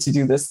factory to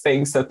do this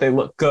thing so that they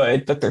look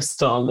good, but they're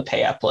still on the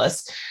pay up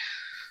list.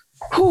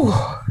 Whew.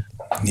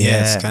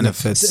 Yeah, it's kind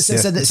of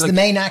it's the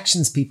main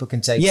actions people can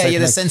take. Yeah,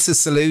 the sense of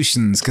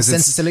solutions, because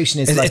sense of solution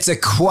is it's a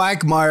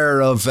quagmire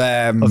of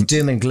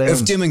doom and gloom.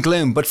 Of doom and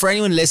gloom. But for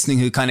anyone listening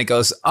who kind of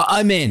goes,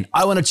 I'm in,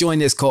 I want to join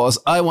this cause.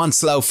 I want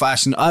slow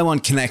fashion. I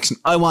want connection.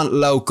 I want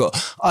local.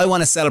 I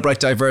want to celebrate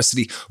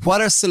diversity. What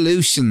are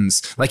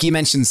solutions? Like you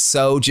mentioned,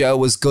 Sojo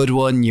was a good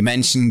one. You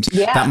mentioned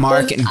that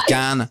market in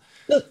Ghana.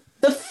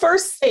 The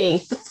first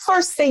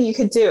thing you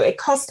could do, it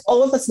cost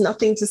all of us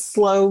nothing to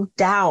slow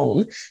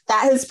down.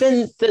 That has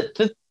been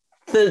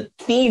the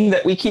theme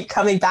that we keep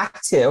coming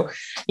back to.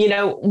 You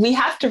know, we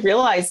have to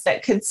realize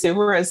that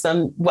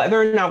consumerism, whether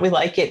or not we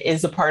like it,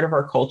 is a part of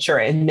our culture.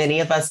 And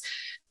many of us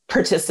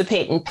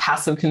participate in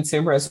passive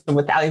consumerism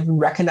without even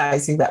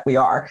recognizing that we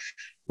are.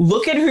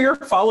 Look at who you're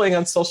following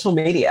on social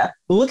media.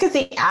 Look at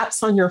the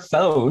apps on your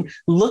phone.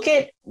 Look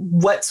at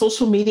what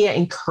social media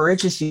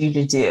encourages you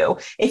to do.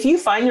 If you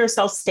find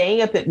yourself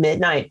staying up at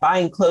midnight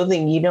buying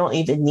clothing you don't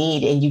even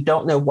need and you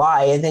don't know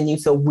why, and then you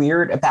feel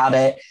weird about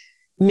it,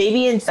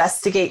 maybe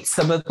investigate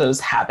some of those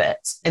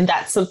habits. And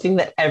that's something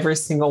that every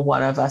single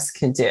one of us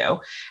can do.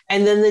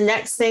 And then the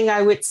next thing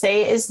I would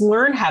say is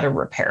learn how to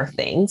repair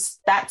things.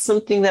 That's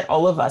something that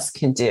all of us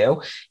can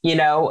do. You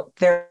know,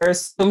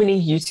 there's so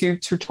many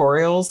YouTube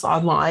tutorials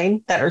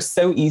online that are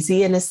so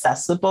easy and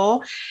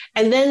accessible.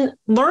 And then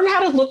learn how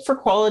to look for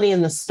quality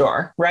in the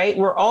store, right?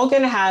 We're all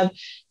going to have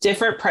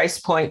different price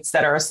points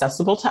that are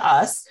accessible to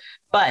us,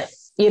 but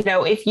you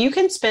know, if you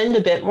can spend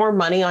a bit more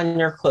money on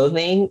your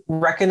clothing,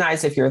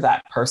 recognize if you're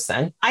that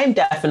person. I'm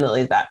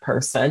definitely that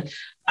person.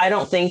 I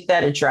don't think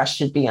that a dress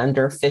should be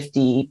under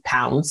 50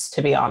 pounds,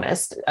 to be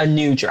honest, a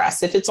new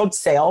dress. If it's on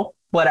sale,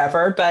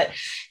 whatever. But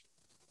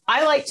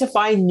I like to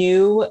find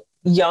new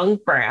young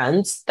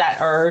brands that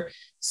are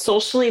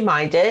socially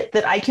minded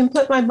that I can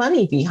put my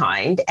money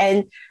behind.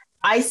 And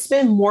I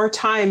spend more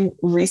time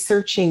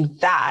researching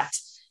that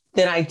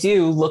than I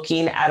do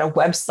looking at a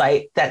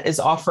website that is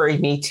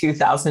offering me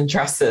 2,000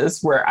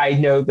 dresses where I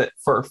know that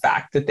for a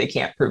fact that they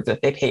can't prove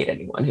that they paid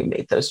anyone who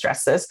made those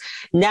dresses.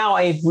 Now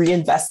I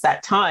reinvest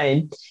that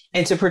time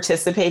into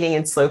participating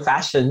in slow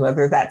fashion,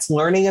 whether that's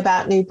learning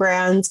about new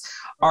brands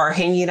or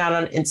hanging out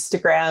on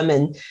Instagram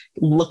and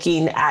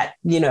looking at,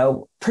 you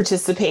know,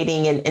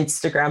 participating in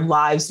Instagram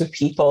lives with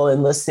people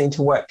and listening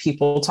to what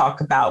people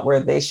talk about, where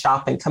they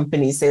shop and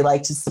companies they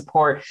like to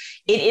support.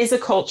 It is a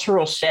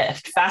cultural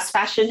shift. Fast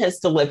fashion has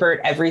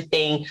delivered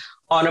everything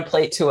on a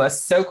plate to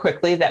us so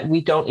quickly that we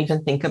don't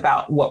even think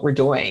about what we're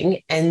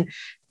doing. And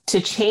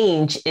to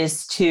change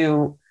is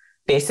to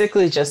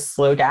basically just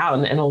slow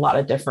down in a lot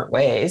of different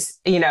ways.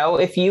 You know,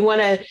 if you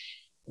want to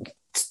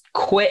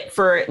quit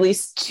for at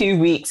least 2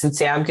 weeks and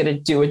say, I'm going to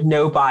do a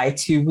no buy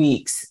 2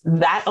 weeks,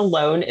 that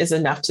alone is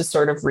enough to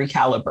sort of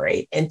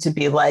recalibrate and to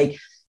be like,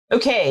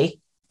 okay,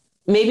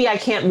 maybe I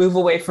can't move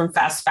away from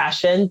fast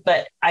fashion,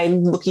 but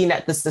I'm looking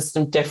at the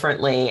system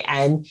differently.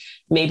 And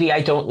maybe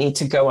I don't need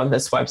to go on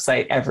this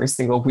website every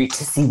single week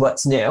to see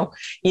what's new.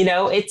 You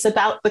know, it's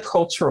about the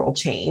cultural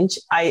change.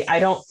 I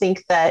don't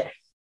think that,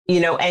 you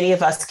know, any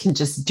of us can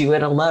just do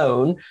it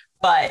alone,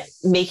 but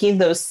making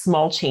those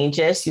small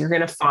changes, you're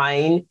going to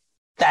find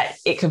that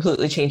it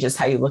completely changes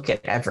how you look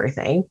at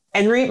everything.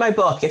 And read my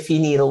book if you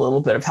need a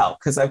little bit of help,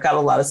 because I've got a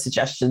lot of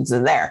suggestions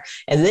in there.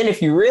 And then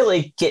if you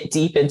really get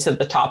deep into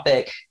the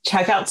topic,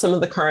 check out some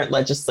of the current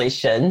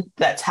legislation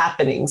that's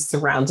happening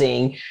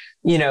surrounding,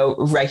 you know,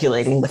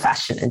 regulating the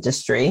fashion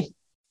industry.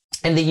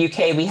 In the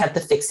UK, we had the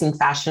Fixing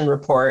Fashion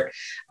report.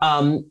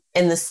 In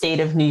the state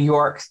of New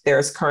York,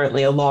 there's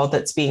currently a law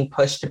that's being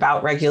pushed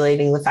about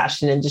regulating the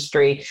fashion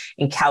industry.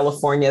 In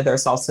California,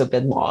 there's also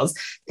been laws.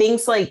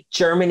 Things like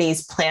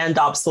Germany's planned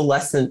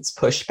obsolescence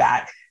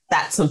pushback,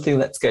 that's something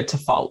that's good to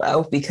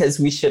follow, because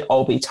we should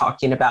all be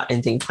talking about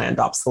ending planned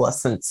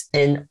obsolescence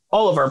in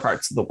all of our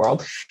parts of the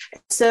world.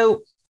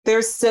 So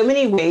there's so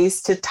many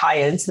ways to tie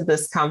into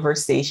this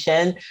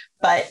conversation,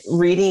 but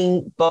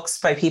reading books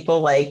by people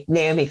like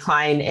Naomi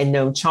Klein and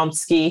Noam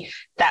Chomsky,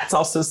 that's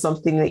also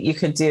something that you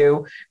could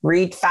do.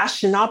 Read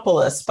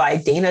Fashionopolis by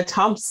Dana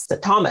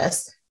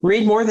Thomas.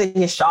 Read more than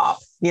you shop.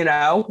 You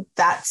know,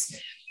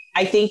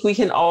 I think we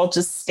can all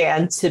just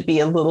stand to be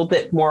a little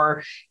bit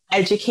more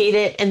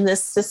educated in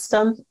this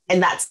system.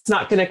 And that's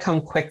not going to come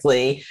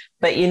quickly.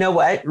 But you know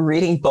what?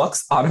 Reading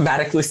books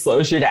automatically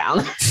slows you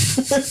down.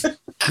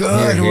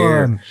 Good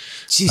one.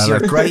 Jeez, you're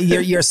great.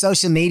 Your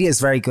social media is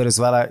very good as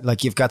well.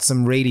 Like you've got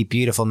some really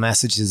beautiful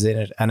messages in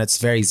it, and it's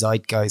very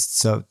zeitgeist.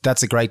 So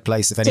that's a great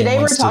place if anyone Today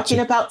wants we're talking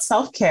about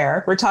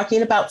self-care. We're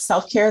talking about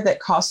self-care that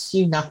costs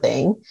you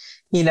nothing,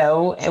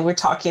 and we're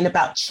talking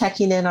about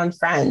checking in on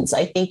friends.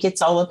 I think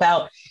it's all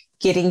about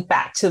getting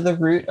back to the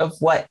root of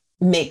what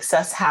makes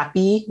us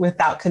happy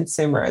without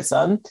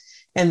consumerism.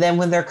 And then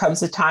when there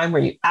comes a time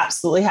where you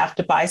absolutely have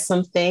to buy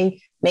something,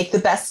 make the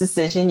best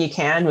decision you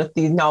can with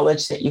the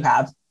knowledge that you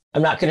have.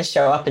 I'm not going to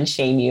show up and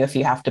shame you if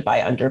you have to buy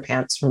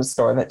underpants from a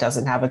store that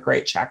doesn't have a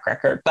great track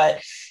record.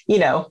 But, you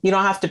don't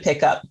have to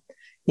pick up,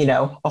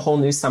 a whole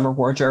new summer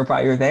wardrobe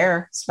while you're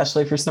there,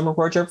 especially if your summer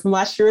wardrobe from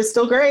last year is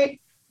still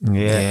great.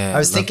 Yeah. I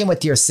was thinking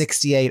with your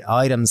 68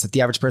 items, that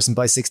the average person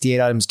buys 68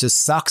 items, does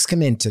socks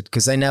come into it?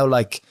 Because I know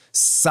like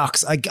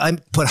socks, I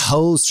put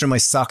holes through my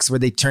socks where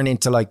they turn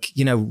into like,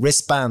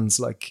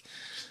 wristbands, like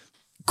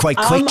quite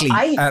quickly.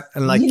 I'd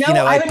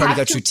probably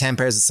go through 10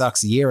 pairs of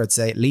socks a year, I'd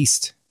say at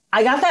least.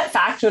 I got that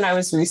fact when I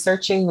was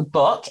researching the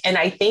book. And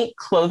I think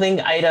clothing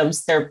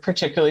items, they're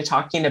particularly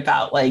talking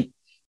about like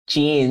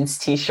jeans,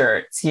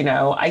 t-shirts,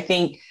 I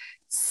think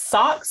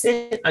socks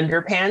and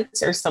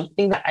underpants are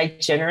something that I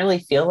generally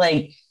feel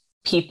like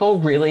people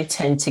really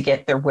tend to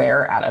get their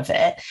wear out of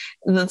it.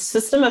 The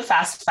system of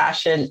fast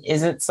fashion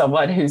isn't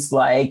someone who's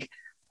like,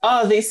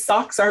 oh, these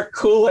socks aren't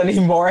cool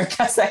anymore. I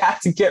guess I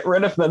have to get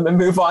rid of them and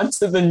move on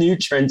to the new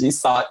trendy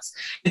socks.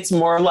 It's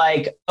more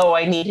like, oh,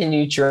 I need a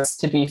new dress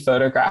to be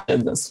photographed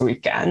in this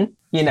weekend.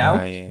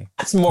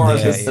 It's more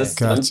of the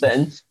system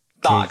than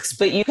socks.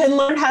 But you can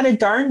learn how to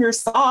darn your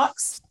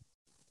socks.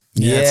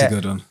 Yeah, that's a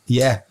good one.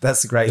 Yeah,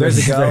 that's a great one.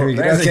 There we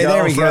go.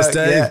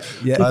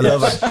 Yeah, I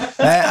love it.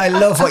 I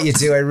love what you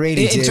do. I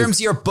really do. In terms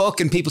of your book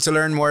and people to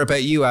learn more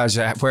about you,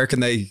 Aja, where can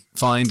they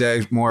find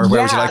out more?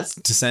 Where would you like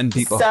to send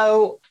people?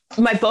 So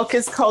my book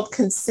is called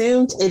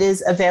Consumed. It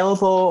is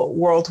available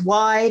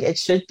worldwide. It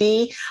should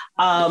be.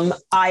 I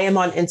am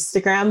on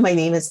Instagram. My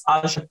name is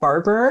Aja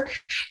Barber.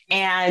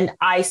 And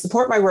I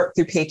support my work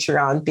through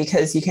Patreon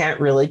because you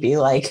can't really be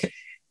like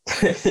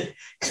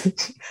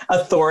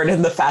a thorn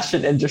in the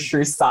fashion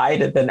industry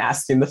side and then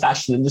asking the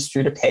fashion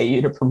industry to pay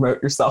you to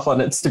promote yourself on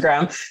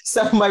Instagram.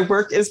 So my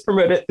work is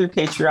promoted through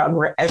Patreon,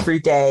 where every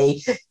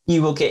day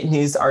you will get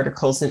news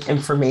articles and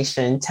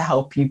information to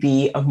help you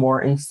be a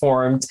more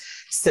informed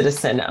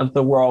citizen of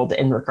the world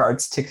in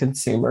regards to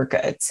consumer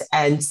goods.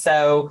 And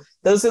so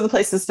those are the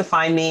places to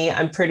find me.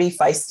 I'm pretty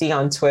feisty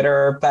on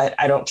Twitter, but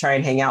I don't try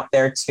and hang out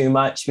there too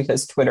much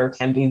because Twitter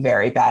can be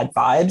very bad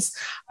vibes.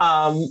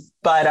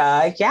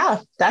 But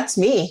that's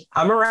me.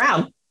 I'm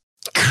around.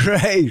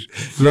 Great.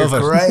 Love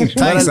it. Great.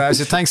 Thanks,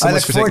 Aja. Thanks so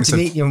much for taking I look forward to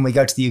meeting you when we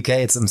go to the UK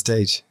at some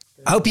stage.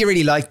 I hope you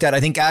really liked that. I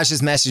think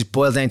Aja's message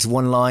boiled down to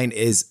one line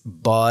is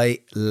buy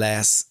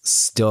less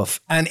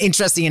stuff. And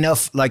interesting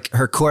enough, like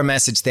her core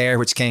message there,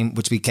 which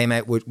we came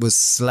out with, was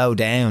slow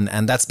down.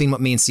 And that's been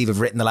what me and Steve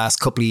have written the last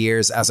couple of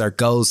years as our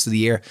goals for the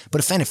year.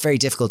 But I found it very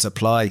difficult to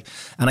apply.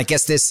 And I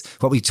guess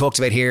what we talked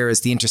about here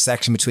is the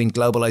intersection between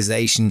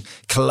globalization,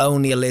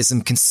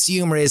 colonialism,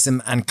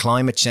 consumerism and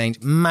climate change.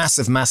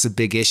 Massive, massive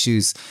big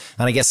issues.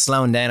 And I guess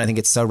slowing down, I think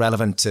it's so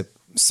relevant to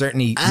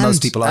certainly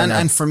most people I know.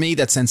 And for me,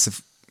 that sense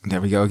of, there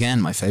we go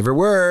again, my favorite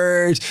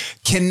word,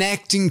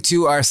 connecting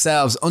to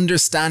ourselves,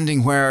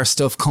 understanding where our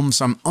stuff comes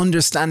from,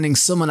 understanding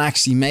someone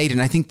actually made it.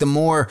 And I think the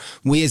more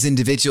we as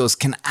individuals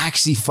can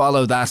actually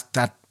follow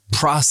that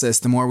process,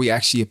 the more we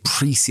actually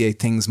appreciate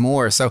things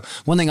more. So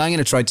one thing I'm going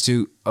to try to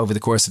do over the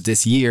course of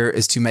this year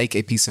is to make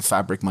a piece of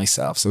fabric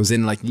myself. So as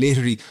in like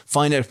literally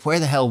find out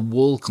where the hell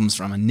wool comes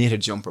from and knit a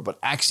jumper, but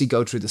actually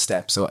go through the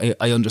steps so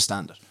I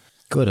understand it.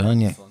 Good on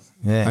you.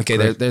 Yeah, okay,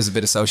 there's a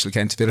bit of social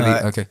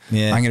accountability. Okay,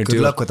 yeah, I'm going to do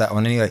good luck with that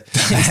one anyway.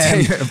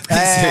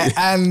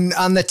 And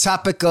on the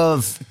topic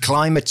of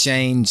climate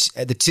change,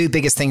 the two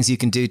biggest things you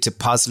can do to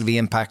positively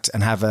impact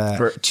and have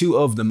two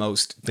of the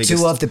biggest,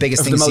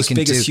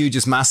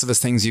 hugest,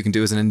 massivest things you can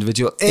do as an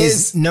individual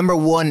is number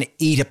one,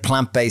 eat a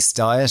plant-based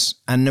diet,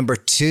 and number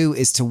two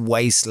is to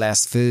waste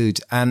less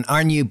food. And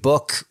our new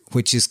book,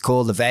 which is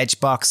called The Veg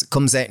Box, it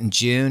comes out in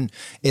June.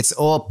 It's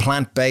all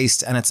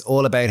plant-based and it's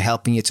all about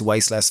helping you to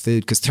waste less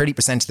food, because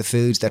 30% of the food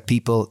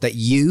that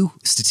you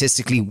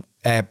statistically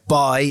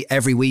buy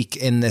every week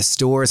in the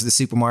stores of the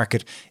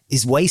supermarket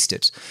is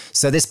wasted.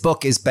 So this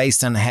book is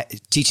based on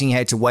teaching you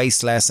how to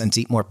waste less and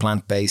to eat more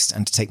plant-based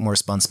and to take more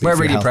responsibility.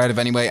 We're really proud of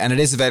anyway, and it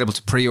is available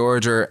to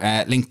pre-order,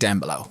 link down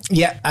below.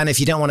 Yeah, and if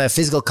you don't want a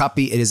physical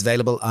copy, it is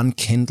available on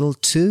Kindle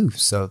too.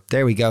 So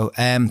there we go.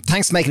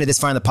 Thanks for making it this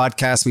far in the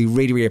podcast. We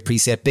really, really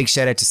appreciate it. Big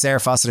shout out to Sarah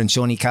Fawcett and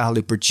Shawnee Cahill,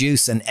 who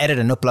produce and edit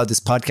and upload this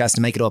podcast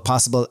to make it all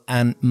possible.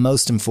 And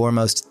most and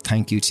foremost,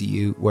 thank you to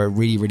you. We're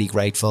really, really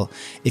grateful.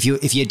 If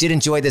you did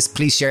enjoy this,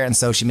 please share it on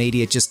social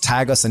media. Just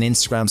tag us on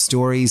Instagram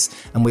stories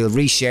and we'll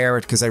reshare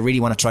it, because I really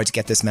want to try to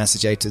get this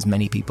message out to as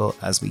many people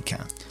as we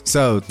can.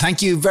 So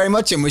thank you very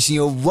much and wishing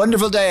you a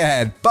wonderful day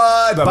ahead.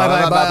 Bye. Bye. Bye.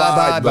 Bye. Bye.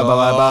 Bye. Bye. Bye.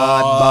 Bye.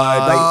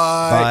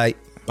 Bye.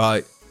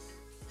 Bye. Bye.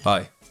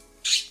 Bye.